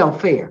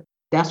welfare.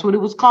 That's what it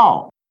was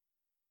called.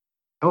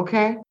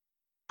 Okay.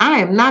 I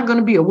am not going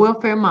to be a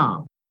welfare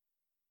mom.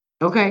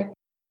 Okay.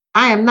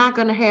 I am not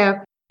going to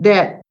have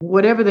that,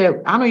 whatever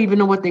that, I don't even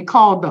know what they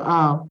called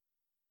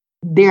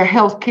their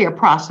healthcare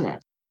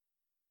process,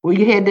 where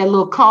you had that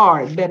little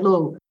card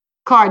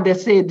that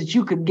said that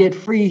you could get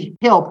free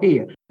help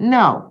here.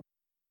 No.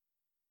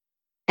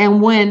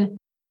 And when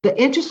the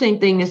interesting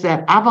thing is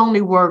that I've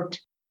only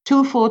worked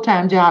 2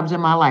 full-time jobs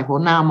in my life. Well,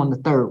 now I'm on the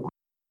 3rd one.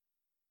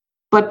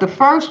 But the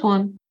first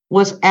one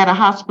was at a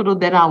hospital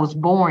that I was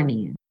born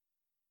in.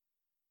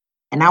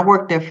 And I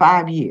worked there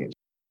 5 years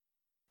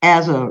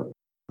as a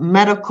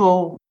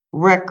medical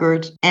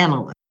records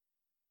analyst.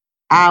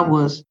 I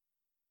was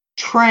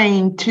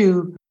trained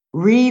to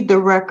read the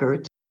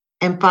records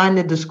and find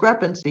the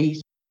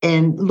discrepancies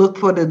and look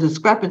for the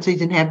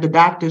discrepancies and have the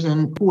doctors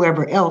and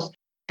whoever else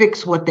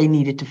fix what they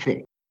needed to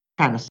fix,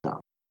 kind of stuff.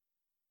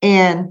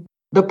 And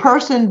the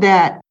person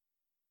that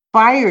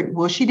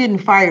she didn't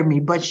fire me,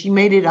 but she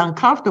made it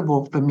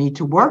uncomfortable for me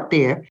to work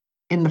there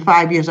in the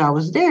 5 years I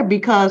was there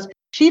because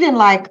she didn't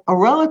like a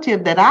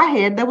relative that I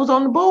had that was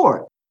on the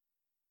board.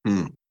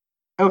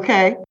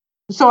 Okay.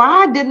 So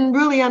I didn't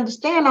really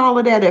understand all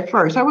of that at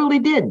first. I really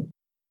didn't.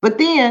 But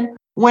then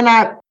when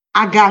I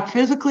got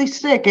physically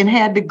sick and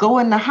had to go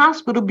in the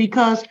hospital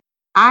because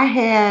I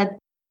had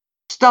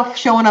stuff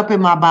showing up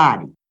in my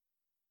body.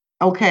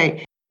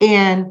 Okay.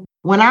 And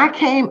when I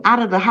came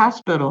out of the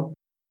hospital,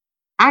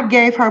 I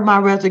gave her my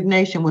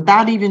resignation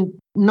without even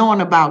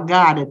knowing about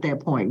God at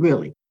that point,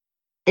 really.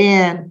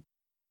 And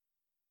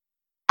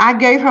I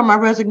gave her my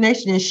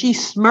resignation and she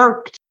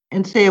smirked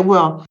and said,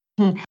 well,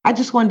 I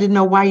just wanted to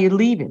know why you're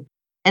leaving.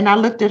 And I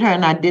looked at her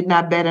and I did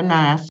not bat an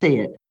eye. I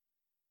said,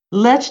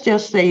 let's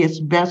just say it's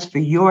best for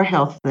your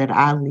health that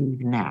I leave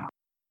now.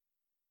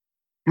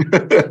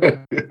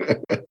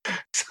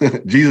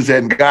 Jesus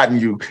hadn't gotten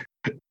you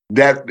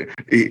that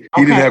he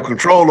didn't have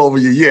control over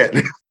you yet.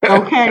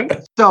 Okay.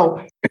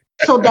 So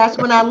that's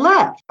when I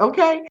left.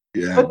 Okay.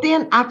 Yeah. But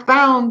then I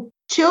found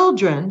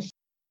Children's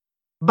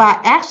by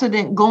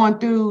accident going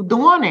through the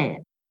one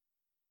ad.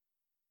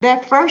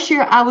 That first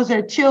year I was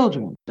at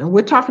Children's, and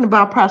we're talking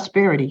about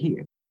prosperity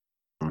here.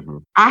 Mm-hmm.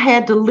 I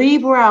had to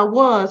leave where I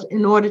was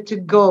in order to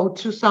go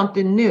to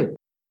something new.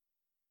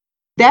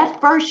 That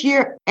first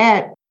year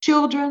at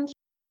Children's,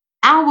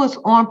 I was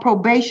on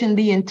probation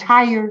the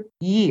entire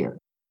year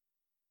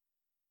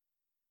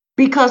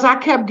because I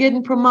kept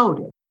getting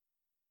promoted.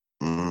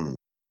 Mm-hmm.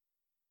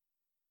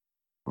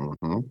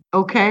 Mm-hmm.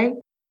 Okay.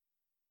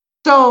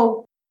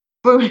 So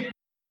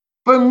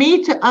for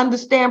me to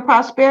understand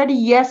prosperity,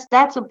 yes,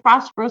 that's a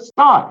prosperous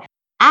thought.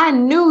 I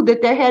knew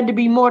that there had to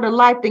be more to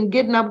life than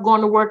getting up,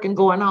 going to work, and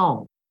going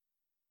home.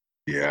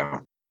 Yeah.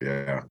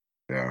 You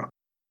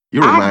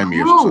remind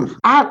me of something.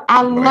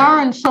 I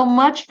learned so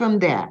much from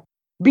that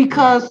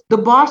because the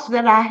boss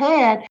that I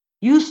had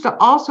used to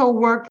also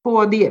work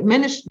for the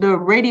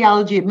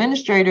radiology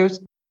administrators.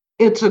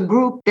 It's a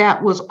group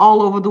that was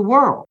all over the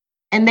world,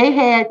 and they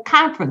had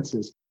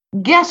conferences.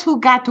 Guess who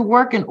got to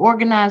work and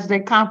organize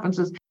their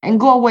conferences and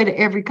go away to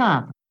every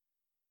conference?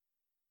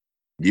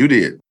 You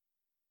did.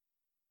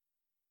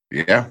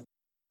 Yeah.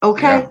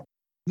 Okay.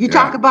 You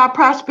talk about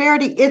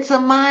prosperity. It's a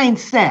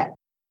mindset.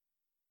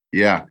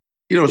 Yeah.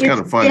 You know, it's kind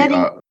of funny.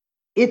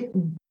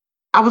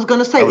 I was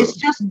going to say, it's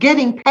just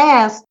getting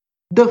past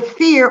the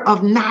fear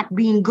of not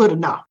being good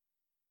enough.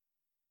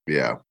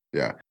 Yeah.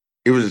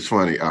 It was just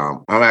funny.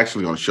 I'm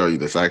actually going to show you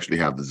this. I actually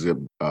have the zip.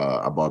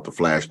 I bought the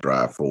flash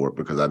drive for it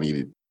because I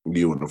needed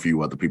you and a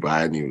few other people.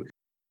 I hadn't even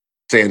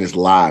saying this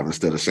live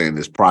instead of saying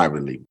this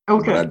privately.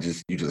 Okay. But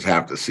you just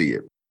have to see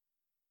it.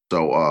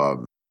 So a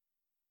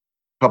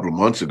couple of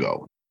months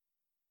ago,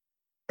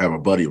 I have a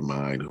buddy of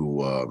mine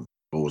who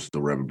goes to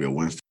the Reverend Bill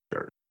Winston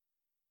Church.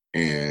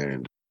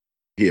 And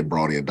he had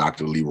brought in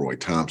Dr. Leroy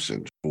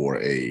Thompson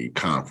for a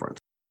conference.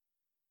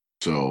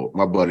 So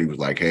my buddy was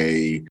like,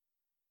 hey,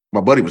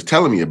 my buddy was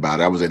telling me about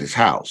it. I was at his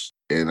house.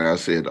 And I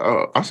said,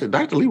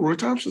 Dr. Leroy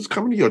Thompson's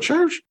coming to your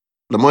church?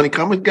 The money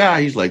coming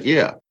guy? He's like,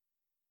 yeah.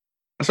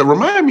 I said,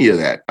 remind me of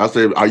that. I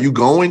said, are you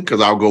going? Because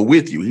I'll go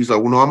with you. He's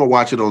like, well, no, I'm going to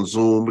watch it on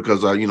Zoom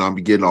because, I'll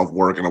be getting off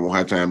work and I won't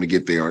have time to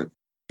get there.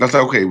 I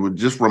said, okay, well,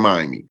 just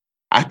remind me.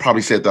 I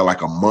probably said that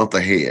like a month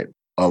ahead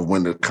of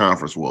when the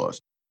conference was.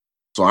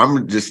 So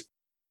I'm just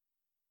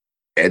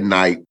at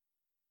night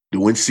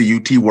doing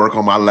CUT work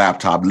on my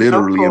laptop,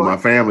 literally in my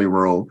family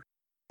room.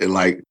 And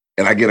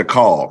I get a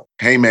call.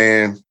 Hey,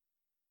 man,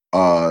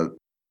 Dr.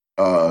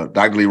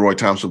 Leroy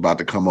Thompson about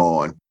to come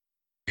on.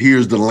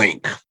 Here's the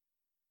link. If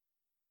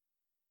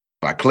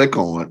I click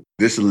on,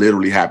 this is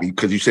literally happening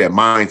because you said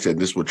mindset,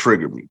 this would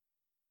trigger me.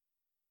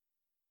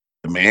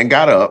 The man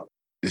got up.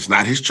 It's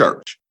not his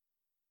church.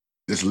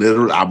 This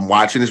literally, I'm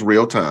watching this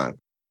real time.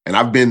 And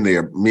I've been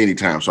there many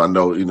times, so I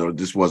know,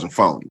 this wasn't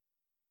phony.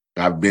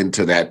 I've been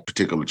to that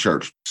particular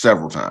church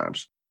several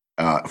times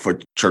for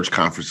church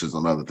conferences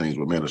and other things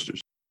with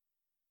ministers.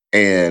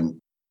 And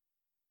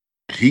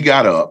he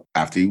got up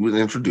after he was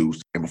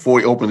introduced, and before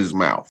he opened his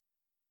mouth,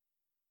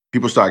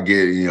 people started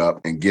getting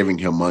up and giving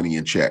him money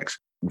and checks.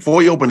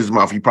 Before he opened his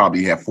mouth, he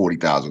probably had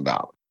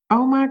 $40,000.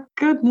 Oh my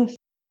goodness.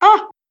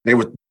 Oh. They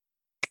were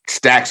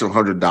stacks of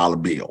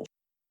 $100 bills,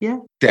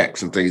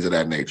 checks and things of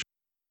that nature.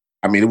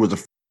 I mean, it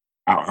was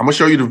I'm gonna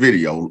show you the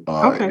video,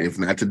 if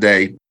not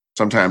today,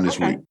 sometime this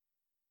week.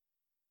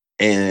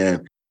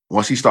 And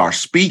once he starts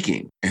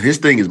speaking, and his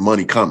thing is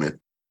money cometh,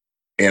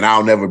 and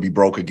I'll never be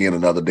broke again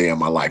another day in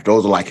my life.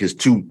 Those are like his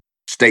two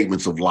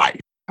statements of life.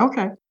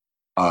 Okay.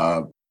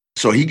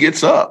 So he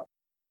gets up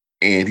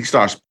and he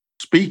starts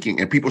speaking,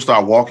 and people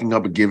start walking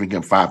up and giving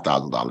him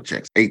 $5,000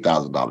 checks,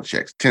 $8,000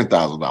 checks,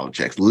 $10,000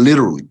 checks,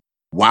 literally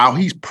while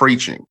he's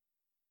preaching.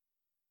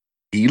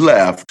 He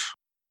left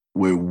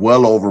with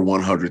well over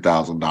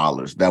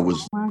 $100,000 that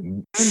was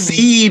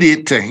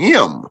seeded to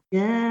him.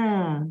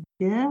 Yeah,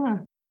 yeah.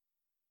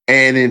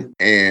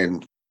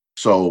 And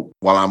so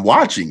while I'm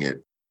watching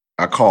it,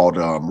 I called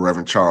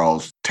Reverend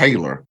Charles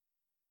Taylor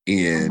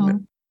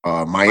in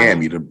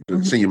Miami, the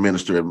senior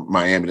minister in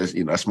Miami.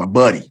 That's my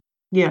buddy.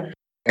 Yeah.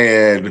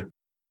 And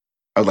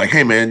I was like,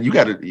 hey man, you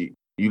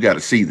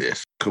gotta see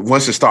this. 'Cause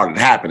once it started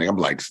happening, I'm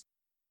like,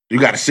 you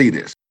gotta see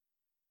this.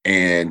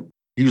 And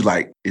he was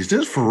like, is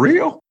this for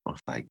real? I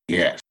was like,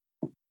 yes,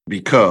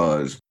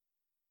 because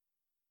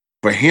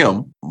for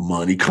him,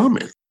 money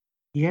cometh.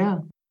 Yeah.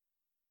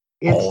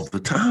 All the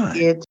time.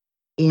 It's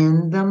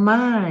in the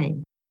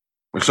mind.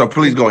 So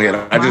please go ahead.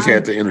 I just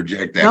had to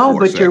interject that. No,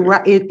 but you're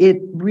right.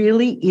 It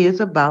really is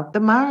about the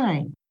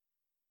mind.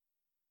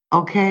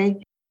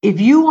 Okay?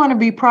 If you want to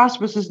be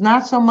prosperous, it's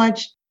not so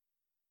much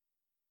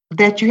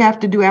that you have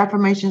to do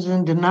affirmations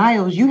and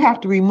denials. You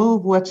have to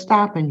remove what's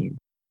stopping you.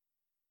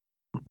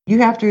 You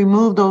have to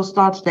remove those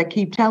thoughts that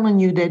keep telling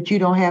you that you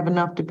don't have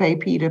enough to pay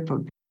Peter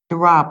to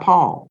rob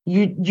Paul.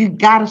 You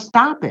got to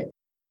stop it.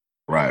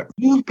 Right.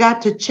 You've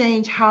got to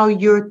change how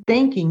you're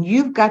thinking.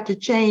 You've got to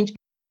change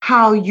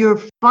how you're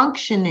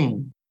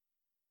functioning.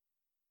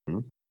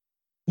 Mm-hmm.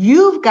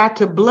 You've got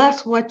to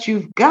bless what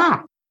you've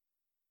got.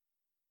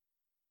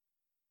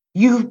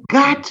 You've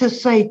got to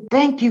say,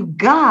 thank you,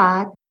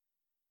 God,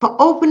 for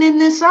opening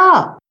this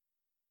up.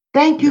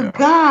 Thank you,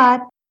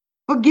 God,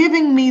 for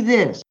giving me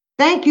this.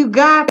 Thank you,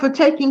 God, for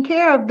taking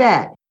care of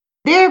that.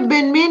 There have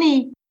been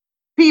many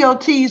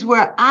POTs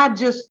where I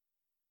just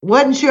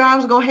wasn't sure I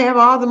was going to have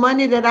all the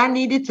money that I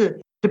needed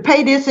to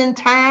pay this in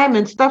time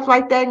and stuff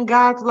like that. And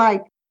God's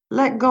like,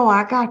 let go,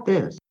 I got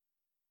this.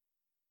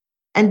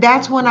 And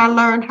that's when I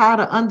learned how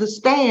to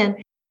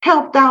understand,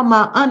 help down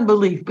my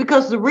unbelief,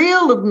 because the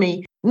real of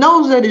me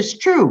knows that it's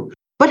true,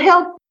 but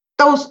help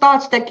those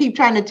thoughts that keep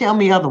trying to tell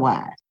me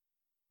otherwise.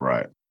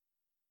 Right.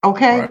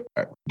 Okay?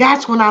 Right.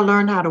 That's when I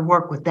learned how to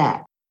work with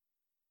that.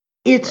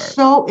 It's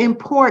so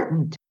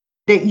important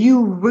that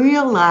you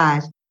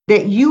realize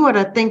that you are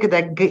the thinker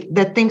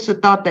that thinks a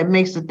thought that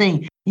makes a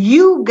thing.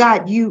 You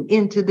got you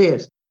into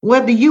this.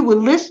 Whether you were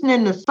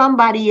listening to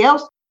somebody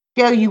else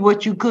tell you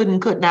what you could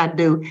and could not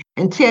do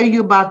and tell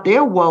you about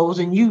their woes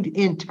and you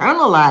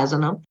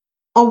internalizing them,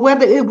 or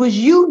whether it was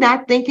you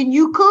not thinking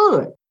you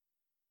could.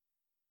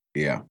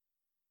 Yeah.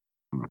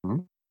 Mm-hmm.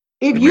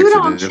 If you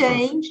don't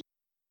change,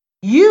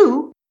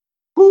 who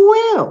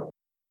will?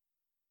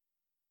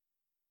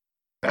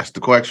 That's the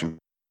question.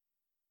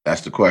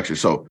 That's the question.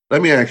 So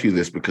let me ask you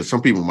this, because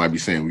some people might be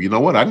saying, well, you know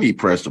what? I need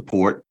prayer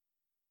support.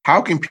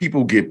 How can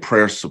people get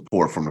prayer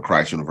support from the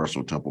Christ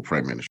Universal Temple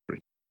Prayer Ministry?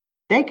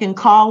 They can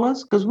call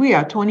us because we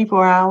are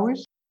 24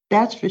 hours.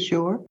 That's for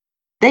sure.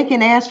 They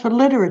can ask for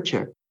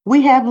literature.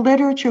 We have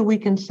literature we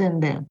can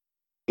send them.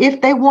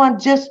 If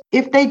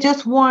they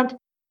just want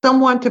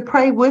someone to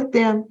pray with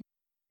them,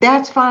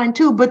 that's fine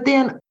too. But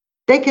then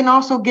they can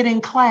also get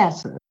in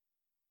classes.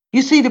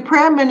 You see, the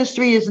prayer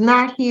ministry is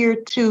not here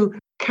to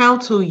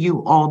counsel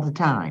you all the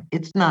time.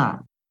 It's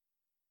not.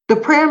 The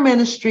prayer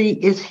ministry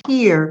is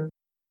here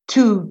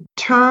to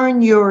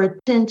turn your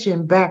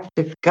attention back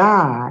to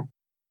God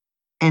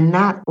and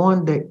not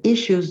on the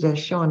issues that's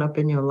showing up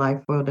in your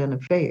life, world, and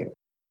affairs.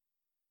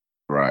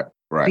 Right,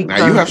 right. Because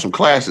now you have some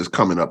classes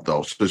coming up,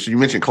 though. So you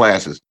mentioned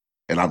classes,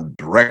 and I'm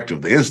director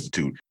of the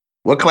Institute.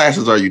 What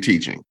classes are you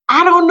teaching?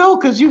 I don't know,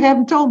 because you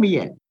haven't told me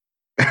yet.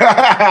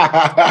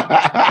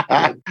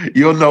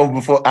 You'll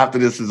know after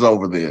this is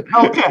over then.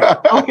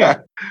 Okay.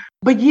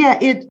 But yeah,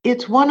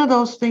 it's one of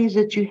those things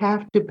that you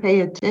have to pay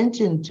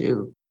attention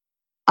to.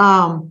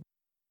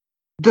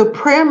 The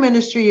prayer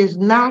ministry is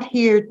not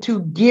here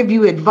to give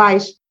you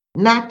advice,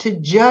 not to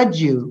judge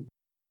you,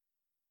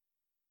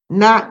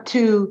 not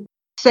to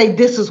say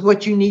this is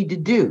what you need to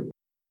do.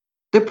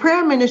 The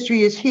prayer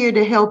ministry is here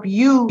to help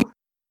you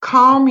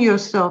calm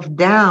yourself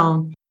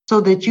down so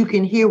that you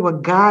can hear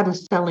what God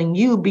is telling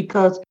you,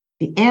 because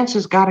the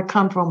answer's got to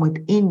come from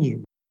within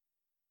you.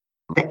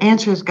 The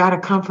answer has got to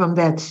come from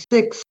that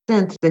sixth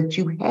sense that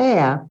you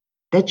have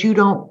that you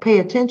don't pay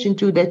attention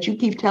to, that you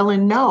keep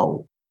telling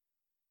no.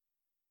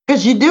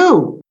 Because you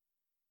do.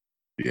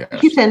 Yes. You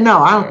keep saying, no,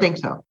 I don't think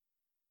so.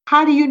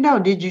 How do you know?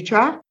 Did you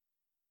try?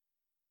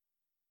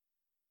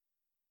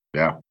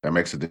 Yeah, that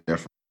makes a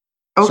difference.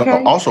 So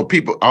Okay. also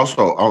people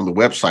also on the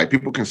website,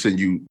 people can send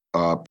you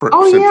send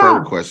prayer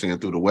requests in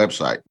through the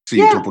website,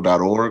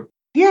 cutemple.org.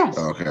 Yes.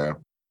 Okay.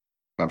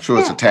 I'm sure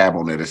it's a tab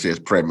on there that says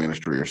prayer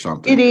ministry or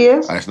something. It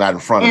is. It's not in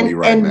front of me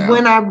right now.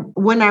 And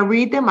when I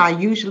read them, I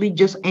usually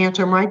just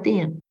answer them right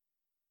then.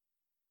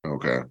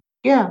 Okay.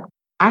 Yeah.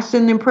 I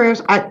send them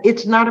prayers.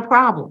 It's not a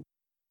problem.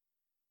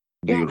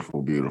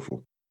 Beautiful,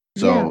 beautiful.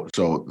 Yeah.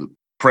 So the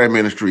prayer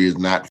ministry is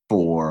not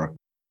for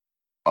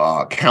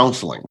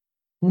counseling.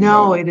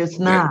 No, it is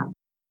not.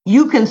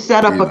 You can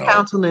set up a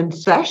counseling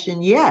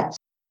session, yes.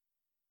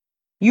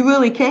 You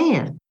really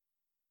can.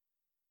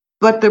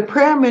 But the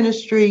prayer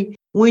ministry,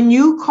 when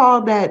you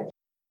call that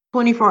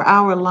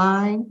 24-hour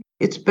line,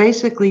 it's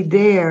basically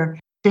there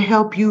to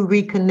help you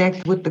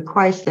reconnect with the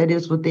Christ that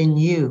is within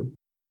you,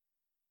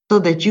 so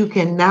that you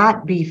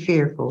cannot be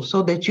fearful,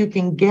 so that you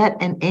can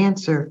get an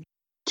answer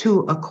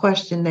to a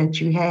question that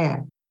you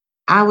have.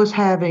 I was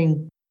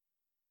having,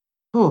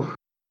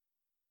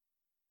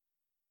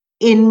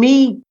 in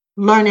me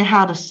learning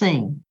how to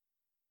sing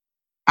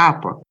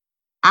opera,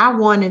 I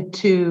wanted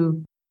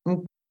to,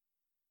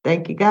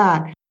 thank you,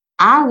 God,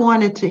 I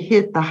wanted to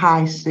hit the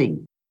high C.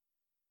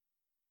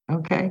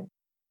 Okay.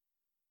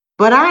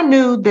 But I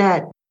knew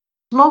that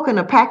smoking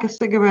a pack of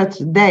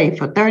cigarettes a day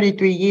for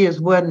 33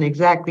 years wasn't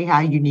exactly how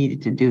you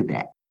needed to do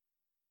that.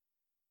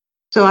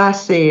 So I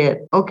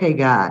said, okay,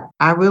 God,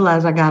 I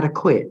realize I got to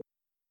quit.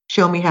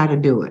 Show me how to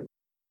do it.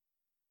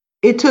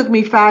 It took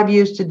me 5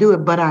 years to do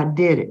it, but I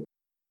did it.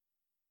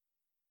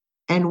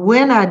 And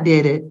when I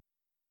did it,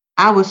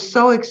 I was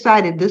so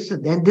excited. This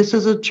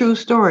is a true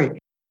story.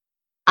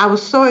 I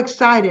was so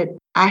excited.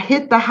 I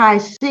hit the high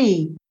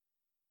C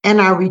and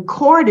I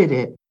recorded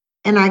it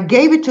and I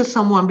gave it to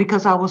someone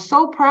because I was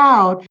so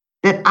proud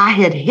that I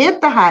had hit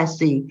the high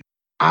C.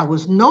 I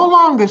was no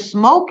longer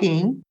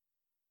smoking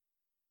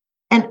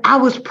and I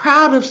was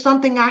proud of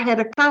something I had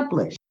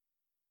accomplished.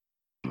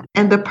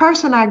 And the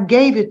person I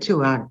gave it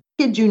to, I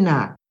kid you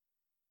not,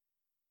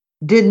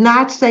 did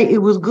not say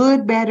it was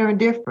good, bad, or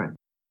indifferent.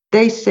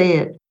 They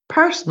said,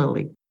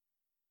 personally,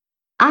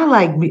 I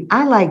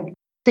like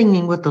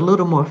singing with a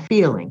little more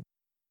feeling.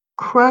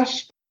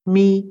 Crushed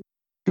me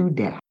to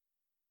death.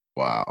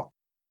 Wow.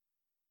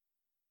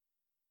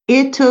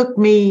 It took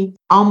me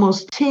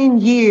almost 10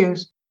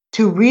 years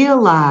to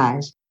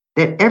realize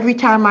that every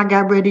time I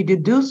got ready to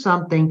do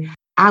something,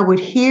 I would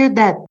hear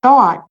that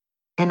thought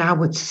and I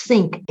would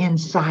sink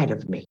inside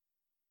of me.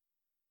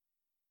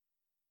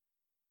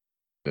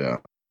 Yeah.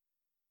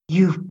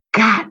 You've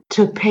got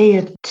to pay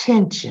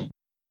attention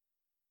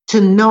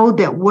to know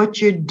that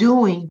what you're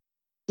doing,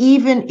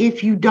 even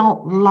if you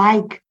don't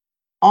like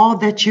all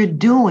that you're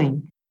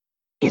doing,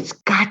 it's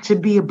got to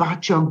be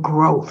about your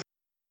growth.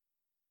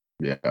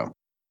 Yeah.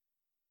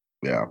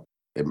 Yeah.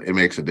 It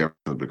makes a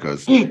difference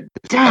because it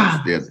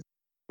does.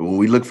 When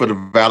we look for the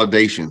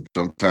validation,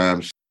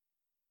 sometimes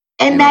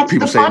and that's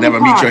people the say funny never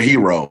part. Meet your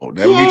hero.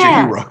 Never meet your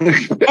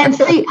hero. And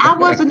see, I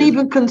wasn't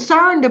even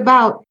concerned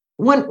about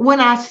when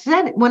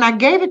I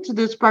gave it to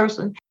this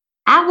person,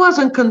 I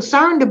wasn't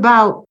concerned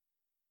about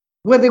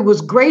whether it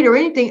was great or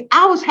anything.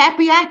 I was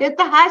happy I hit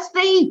the high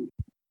C.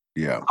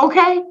 Yeah.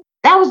 Okay.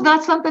 That was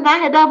not something I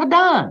had ever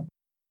done.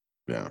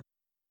 Yeah.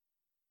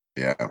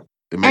 Yeah.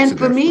 It makes and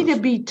for me to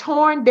be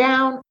torn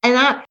down, and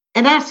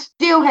I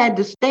still had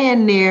to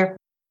stand there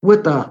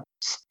with a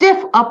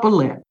stiff upper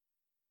lip.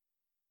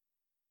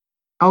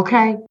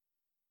 Okay.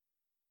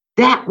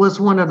 That was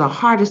one of the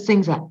hardest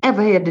things I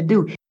ever had to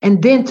do.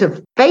 And then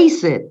to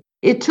face it,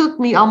 it took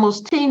me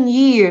almost 10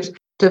 years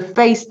to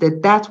face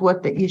that that's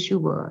what the issue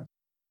was.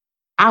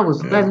 I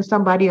was letting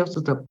somebody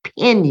else's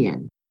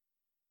opinion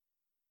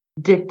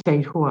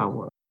dictate who I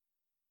was.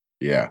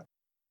 Yeah.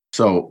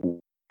 So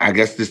I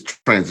guess this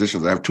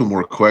transitions. I have two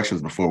more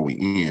questions before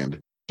we end.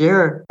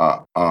 Sure.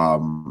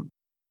 And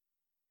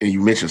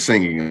you mentioned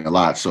singing a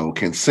lot. So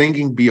can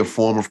singing be a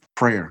form of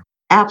prayer?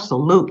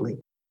 Absolutely.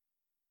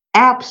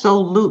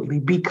 Absolutely.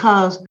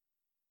 Because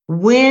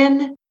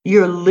when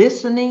you're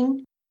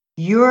listening,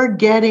 you're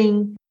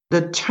getting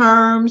the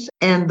terms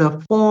and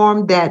the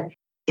form that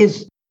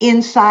is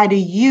inside of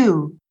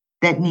you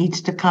that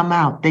needs to come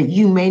out, that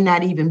you may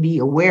not even be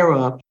aware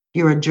of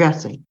you're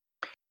addressing.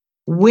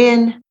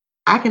 When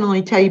I can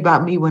only tell you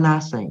about me when I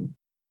sing.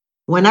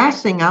 When I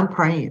sing, I'm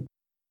praying.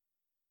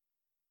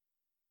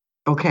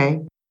 Okay?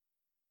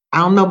 I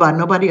don't know about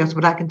nobody else,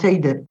 but I can tell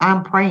you that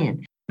I'm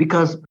praying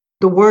because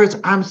the words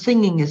I'm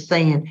singing is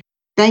saying,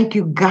 thank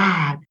you,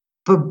 God,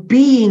 for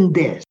being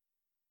this.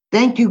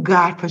 Thank you,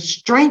 God, for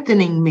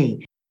strengthening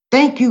me.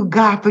 Thank you,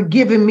 God, for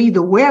giving me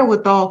the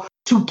wherewithal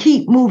to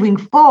keep moving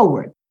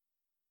forward.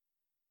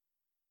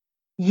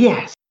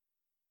 Yes,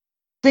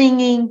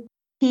 singing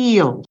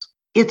heals.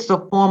 It's a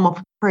form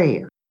of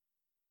prayer.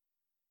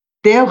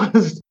 There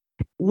was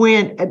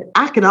when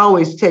I can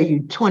always tell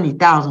you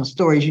 20,000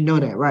 stories. You know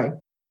that, right?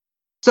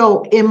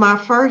 So in my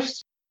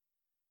first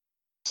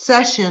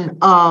session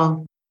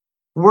of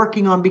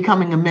working on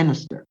becoming a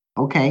minister,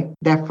 okay,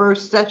 that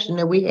first session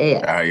that we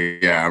had.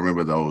 Yeah, I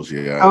remember those.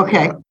 Yeah.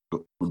 Okay. Yeah.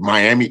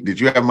 Miami. Did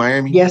you have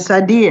Miami? Yes,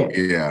 I did.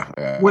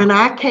 Yeah. When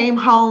I came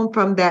home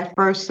from that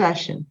first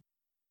session,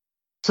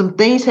 some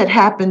things had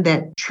happened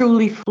that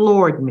truly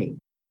floored me,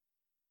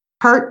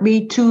 hurt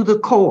me to the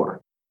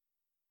core.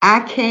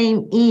 I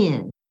came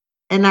in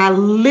and I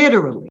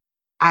literally,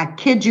 I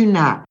kid you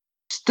not,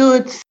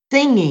 stood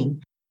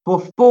singing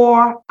for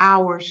 4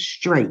 hours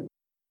straight.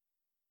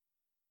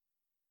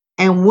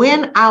 And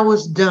when I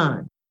was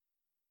done,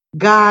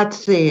 God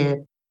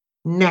said,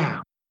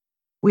 now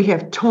we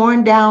have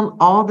torn down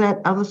all that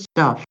other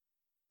stuff.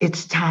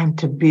 It's time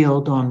to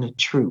build on the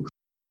truth.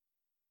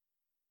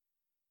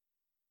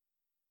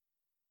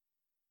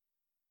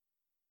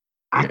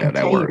 I can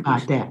tell you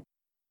about that.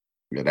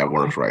 Yeah, that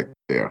works right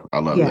there. I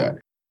love Yeah. that.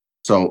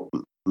 So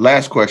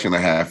last question I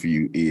have for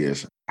you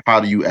is, how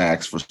do you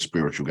ask for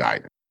spiritual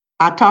guidance?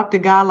 I talk to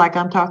God like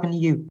I'm talking to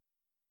you.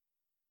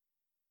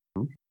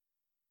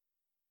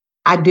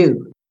 I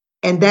do.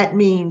 And that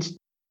means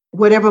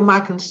whatever my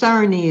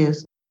concern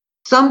is,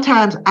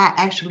 sometimes I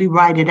actually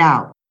write it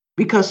out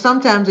because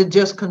sometimes it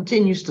just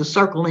continues to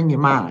circle in your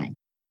mind.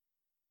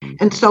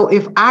 And so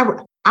if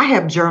I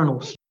have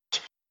journals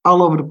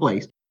all over the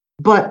place,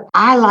 but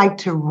I like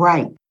to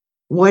write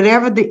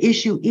whatever the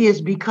issue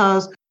is,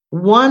 because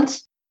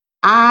once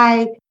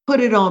I put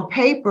it on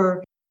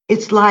paper,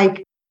 it's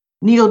like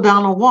Neale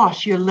Donald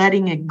Walsch, you're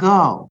letting it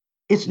go.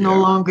 It's no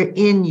longer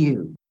in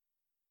you.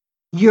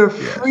 You're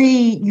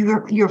free,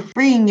 you're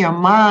freeing your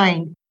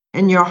mind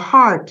and your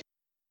heart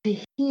to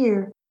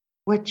hear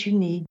what you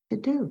need to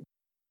do.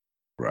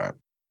 Right.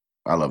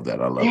 I love that.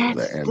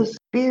 That's the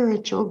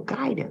spiritual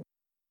guidance.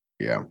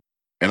 Yeah.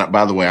 And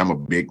by the way, I'm a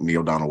big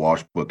Neale Donald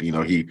Walsch book. You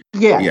know, he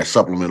has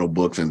supplemental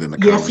books and then the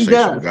Conversation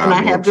with God and I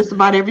books. have just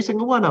about every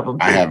single one of them.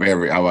 Too. I have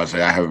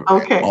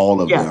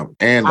all of them.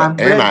 And I'm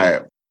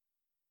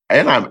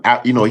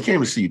out, you know, he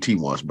came to CUT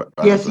once, but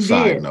as a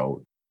side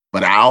note.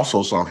 But I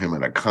also saw him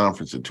at a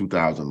conference in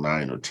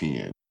 2009 or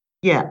 10.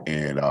 Yeah.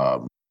 And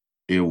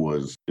it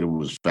was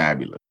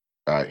fabulous.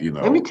 You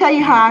know. Let me tell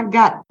you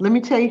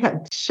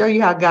show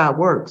you how God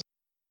works.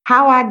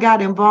 How I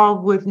got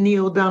involved with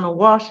Neale Donald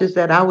Walsch is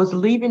that I was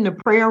leaving the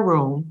prayer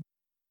room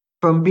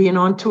from being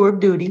on tour of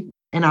duty.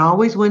 And I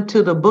always went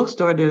to the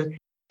bookstore to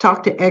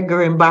talk to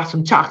Edgar and buy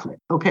some chocolate.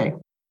 Okay.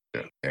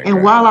 Yeah,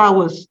 and while I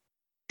was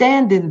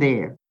standing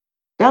there,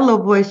 that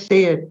little voice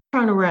said,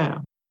 turn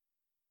around.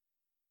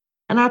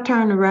 And I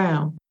turned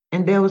around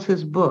and there was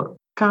his book,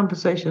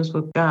 Conversations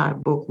with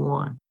God, book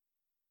 1.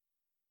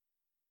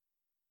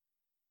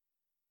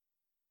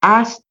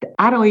 I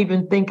don't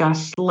even think I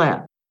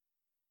slept.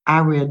 I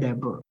read that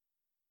book.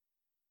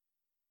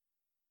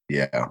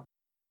 Yeah.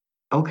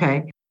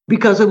 Okay.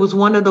 Because it was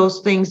one of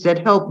those things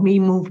that helped me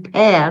move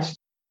past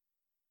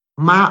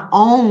my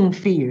own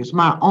fears,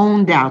 my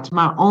own doubts,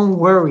 my own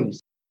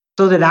worries,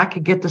 so that I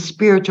could get the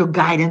spiritual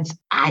guidance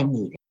I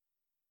needed.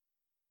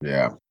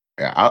 Yeah.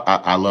 Yeah.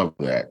 I love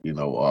that.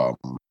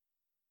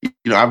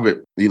 I've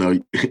been,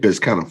 it's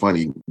kind of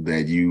funny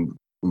that you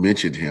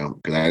mentioned him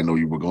because I didn't know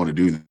you were going to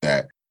do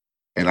that.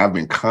 And I've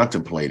been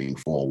contemplating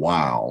for a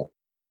while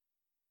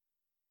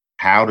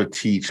how to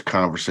teach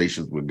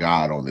Conversations with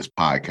God on this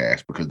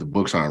podcast because the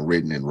books aren't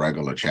written in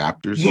regular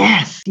chapters.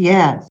 Yes.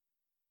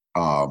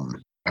 I've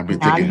been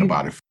thinking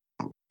about it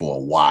for a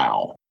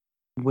while.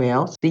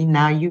 Well, see,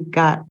 now you've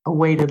got a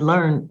way to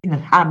learn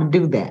how to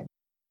do that.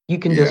 You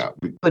can just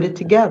put it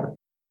together.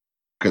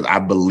 Because I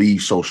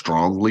believe so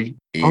strongly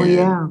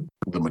in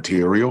the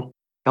material.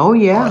 Oh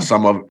yeah.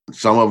 Some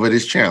of it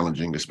is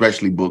challenging,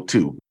 especially book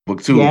 2.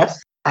 Book 2.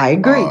 Yes, I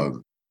agree.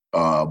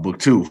 Book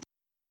 2.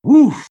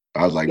 Woo!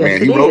 I was like,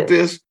 man, he wrote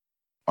this.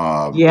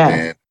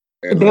 And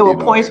there were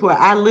points where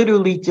I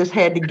literally just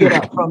had to get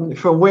up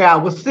from where I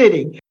was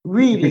sitting,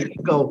 read it,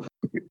 and go,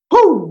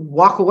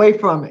 walk away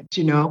from it.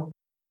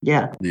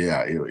 Yeah.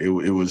 Yeah,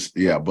 it was.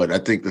 Yeah, but I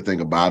think the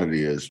thing about it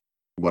is,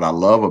 what I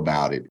love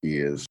about it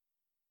is,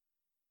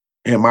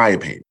 in my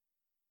opinion,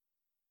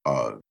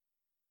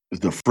 is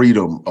the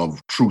freedom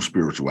of true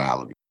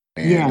spirituality.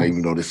 And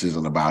even though this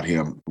isn't about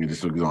him,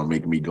 this is going to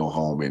make me go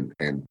home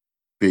and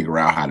figure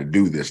out how to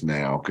do this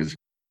now. Because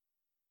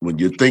when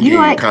you're thinking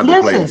and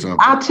contemplating something.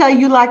 I'll tell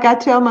you like I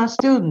tell my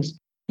students,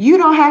 you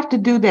don't have to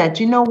do that.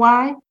 You know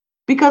why?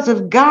 Because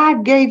if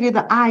God gave you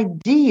the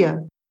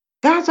idea,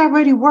 God's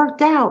already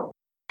worked out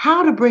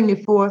how to bring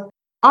it forth.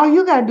 All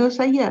you got to do is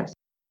say yes.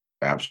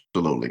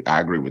 Absolutely. I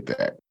agree with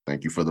that.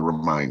 Thank you for the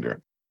reminder.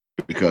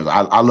 Because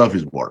I love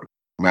his work.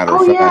 Matter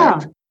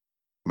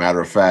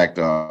of fact,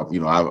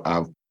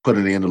 I've put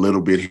it in a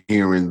little bit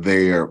here and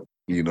there,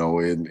 in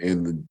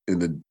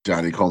the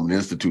Johnny Coleman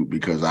Institute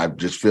because I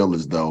just feel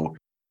as though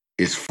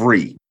it's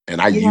free,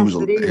 and I use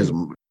his.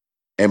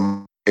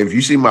 And if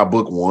you see my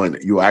book 1,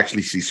 you'll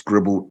actually see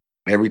scribbled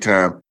every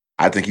time.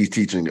 I think he's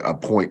teaching a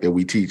point that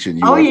we teach in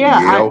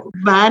Yale.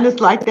 Mine is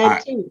like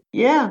that too.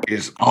 Yeah,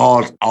 it's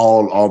all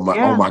my.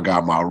 Oh my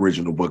God, my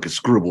original book is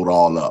scribbled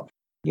all up.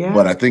 Yeah,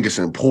 but I think it's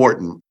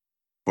important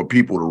for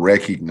people to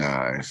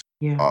recognize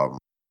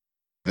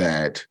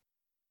that,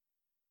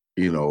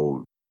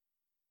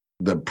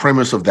 the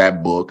premise of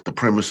that book, the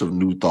premise of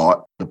New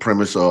Thought, the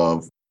premise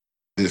of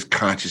this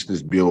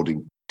consciousness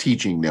building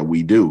teaching that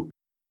we do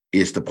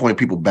is to point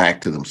people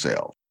back to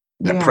themselves.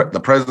 The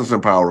presence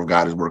and power of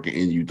God is working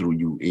in you, through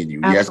you, in you.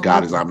 Absolutely. Yes,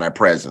 God is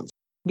omnipresent.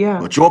 Yeah.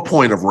 But your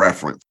point of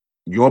reference,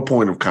 your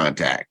point of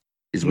contact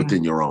is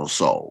within your own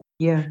soul.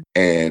 Yeah.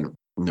 And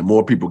the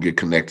more people get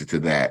connected to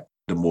that,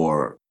 the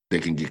more they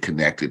can get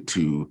connected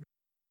to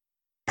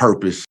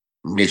purpose,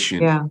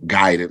 mission,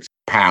 guidance,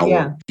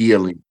 power,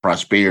 healing,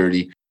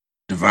 prosperity,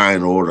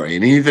 divine order,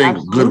 and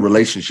anything, good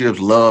relationships,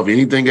 love,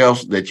 anything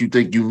else that you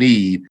think you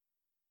need,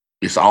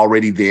 it's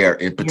already there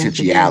in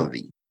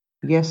potentiality.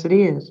 Yes, it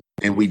is.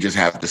 And we just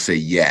have to say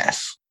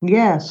yes.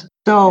 Yes.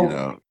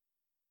 So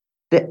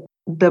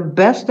the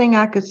best thing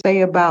I could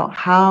say about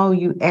how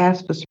you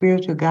ask for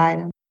spiritual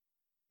guidance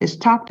is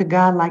talk to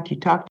God like you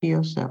talk to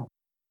yourself.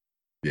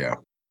 Yeah.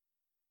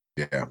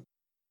 Yeah.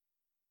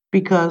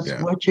 Because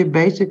what you're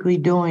basically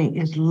doing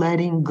is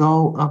letting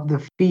go of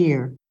the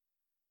fear,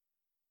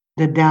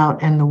 the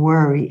doubt and the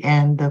worry,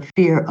 and the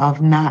fear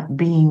of not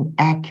being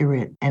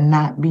accurate and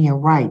not being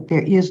right.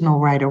 There is no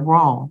right or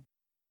wrong.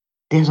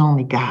 There's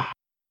only God.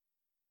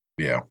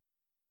 Yeah.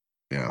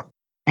 Yeah.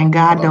 And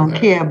God don't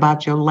care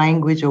about your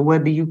language or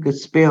whether you could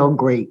spell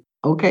great.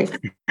 Okay?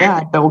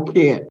 God don't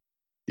care.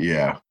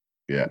 Yeah.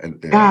 Yeah. And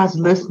God's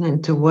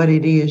listening to what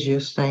it is you're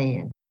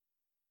saying.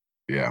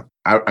 Yeah.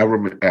 I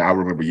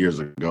remember years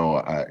ago,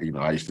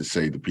 I used to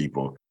say to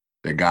people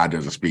that God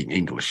doesn't speak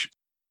English.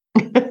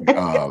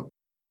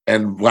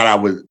 And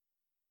what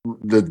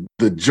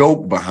the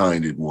joke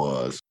behind it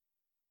was,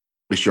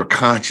 it's your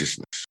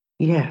consciousness.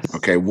 Yes.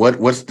 Okay.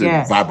 What's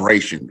the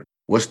vibration?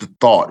 What's the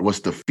thought?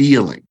 What's the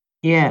feeling?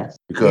 Yes.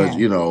 Because,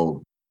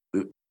 you're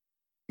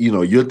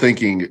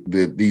thinking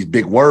that these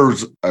big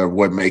words are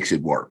what makes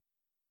it work.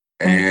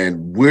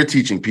 And we're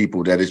teaching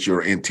people that it's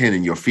your intent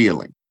and your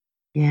feeling.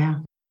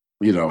 Yeah.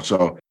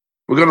 So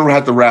we're going to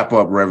have to wrap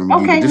up, Reverend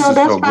McGee. Okay, this is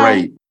so fine.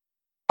 great.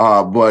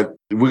 But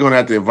we're going to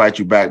have to invite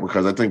you back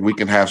because I think we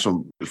can have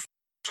some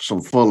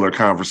fuller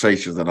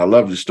conversations. And I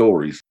love your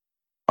stories.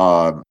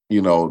 If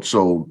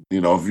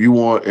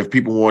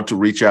people want to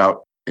reach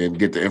out and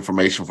get the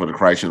information for the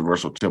Christ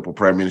Universal Temple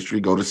Prayer Ministry,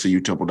 go to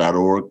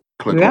cutemple.org,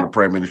 click on the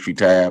Prayer Ministry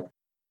tab.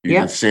 You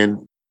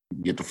can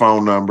get the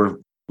phone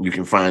number. You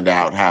can find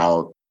out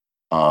how,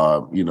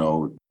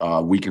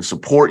 we can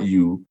support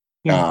you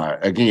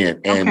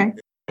again.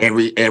 And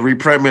every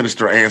prayer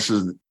minister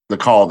answers the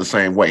call the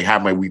same way. How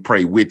may we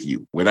pray with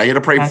you? We're not here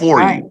to pray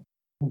you.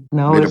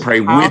 No, we're here to pray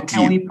with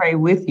you. We pray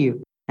with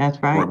you.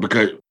 That's right.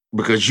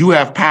 Because you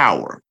have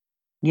power.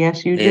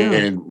 Yes, you do.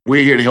 And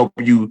we're here to help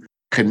you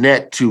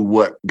connect to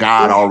what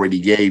God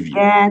already gave you.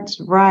 That's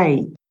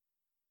right.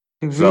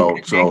 To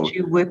reconnect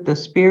you with the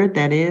spirit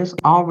that is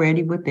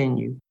already within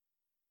you.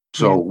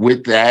 So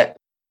with that,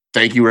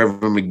 thank you,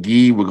 Reverend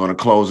McGee. We're going to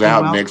close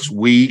out next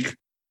week.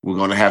 We're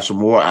going to have some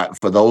more.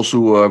 For those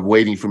who are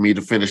waiting for me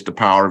to finish The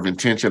Power of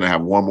Intention, I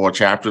have one more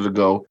chapter to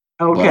go.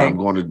 Okay.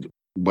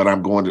 But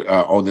I'm going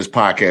to on this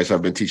podcast,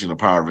 I've been teaching The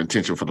Power of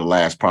Intention for the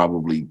last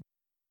probably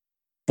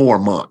 4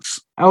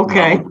 months.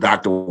 Okay. With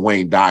Dr.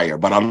 Wayne Dyer.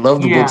 But I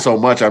love the book so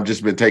much, I've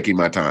just been taking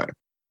my time.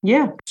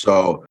 Yeah.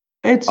 So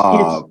it's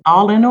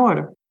all in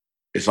order.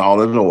 It's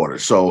all in order.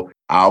 So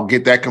I'll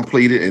get that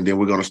completed, and then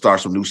we're going to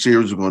start some new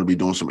series. We're going to be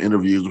doing some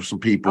interviews with some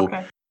people.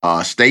 Okay.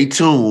 Stay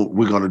tuned.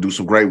 We're going to do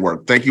some great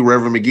work. Thank you,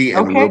 Reverend McGee.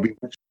 And we'll be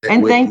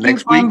thank you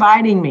for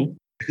inviting me.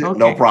 Okay.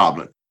 No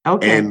problem.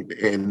 Okay.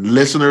 And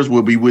listeners,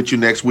 will be with you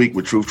next week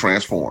with Truth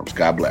Transforms.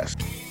 God bless.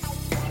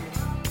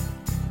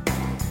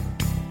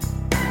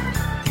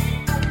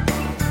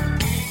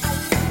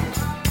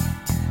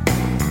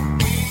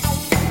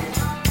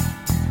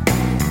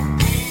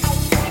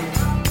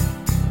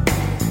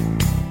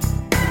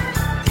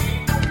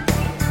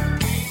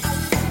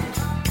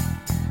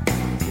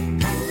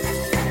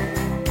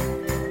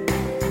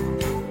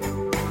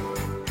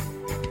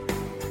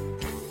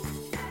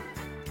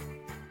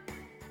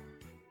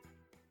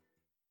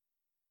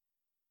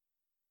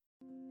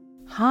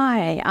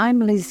 Hi, I'm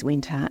Liz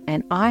Winter,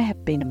 and I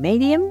have been a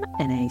medium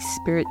and a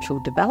spiritual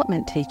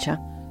development teacher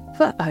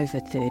for over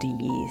 30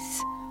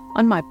 years.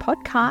 On my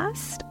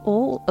podcast,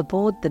 All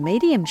Aboard the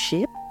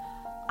Mediumship,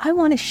 I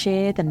want to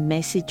share the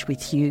message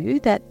with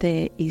you that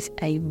there is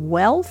a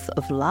wealth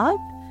of love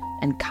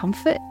and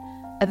comfort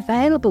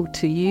available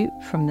to you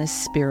from the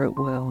spirit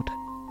world.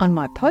 On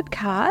my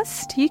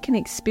podcast, you can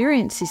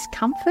experience this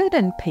comfort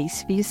and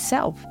peace for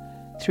yourself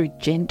through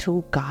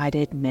gentle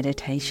guided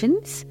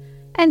meditations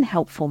and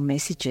helpful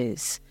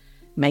messages.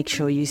 Make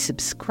sure you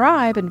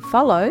subscribe and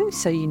follow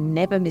so you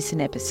never miss an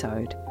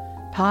episode.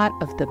 Part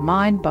of the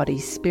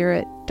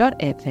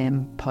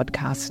mindbodyspirit.fm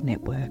podcast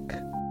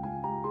network.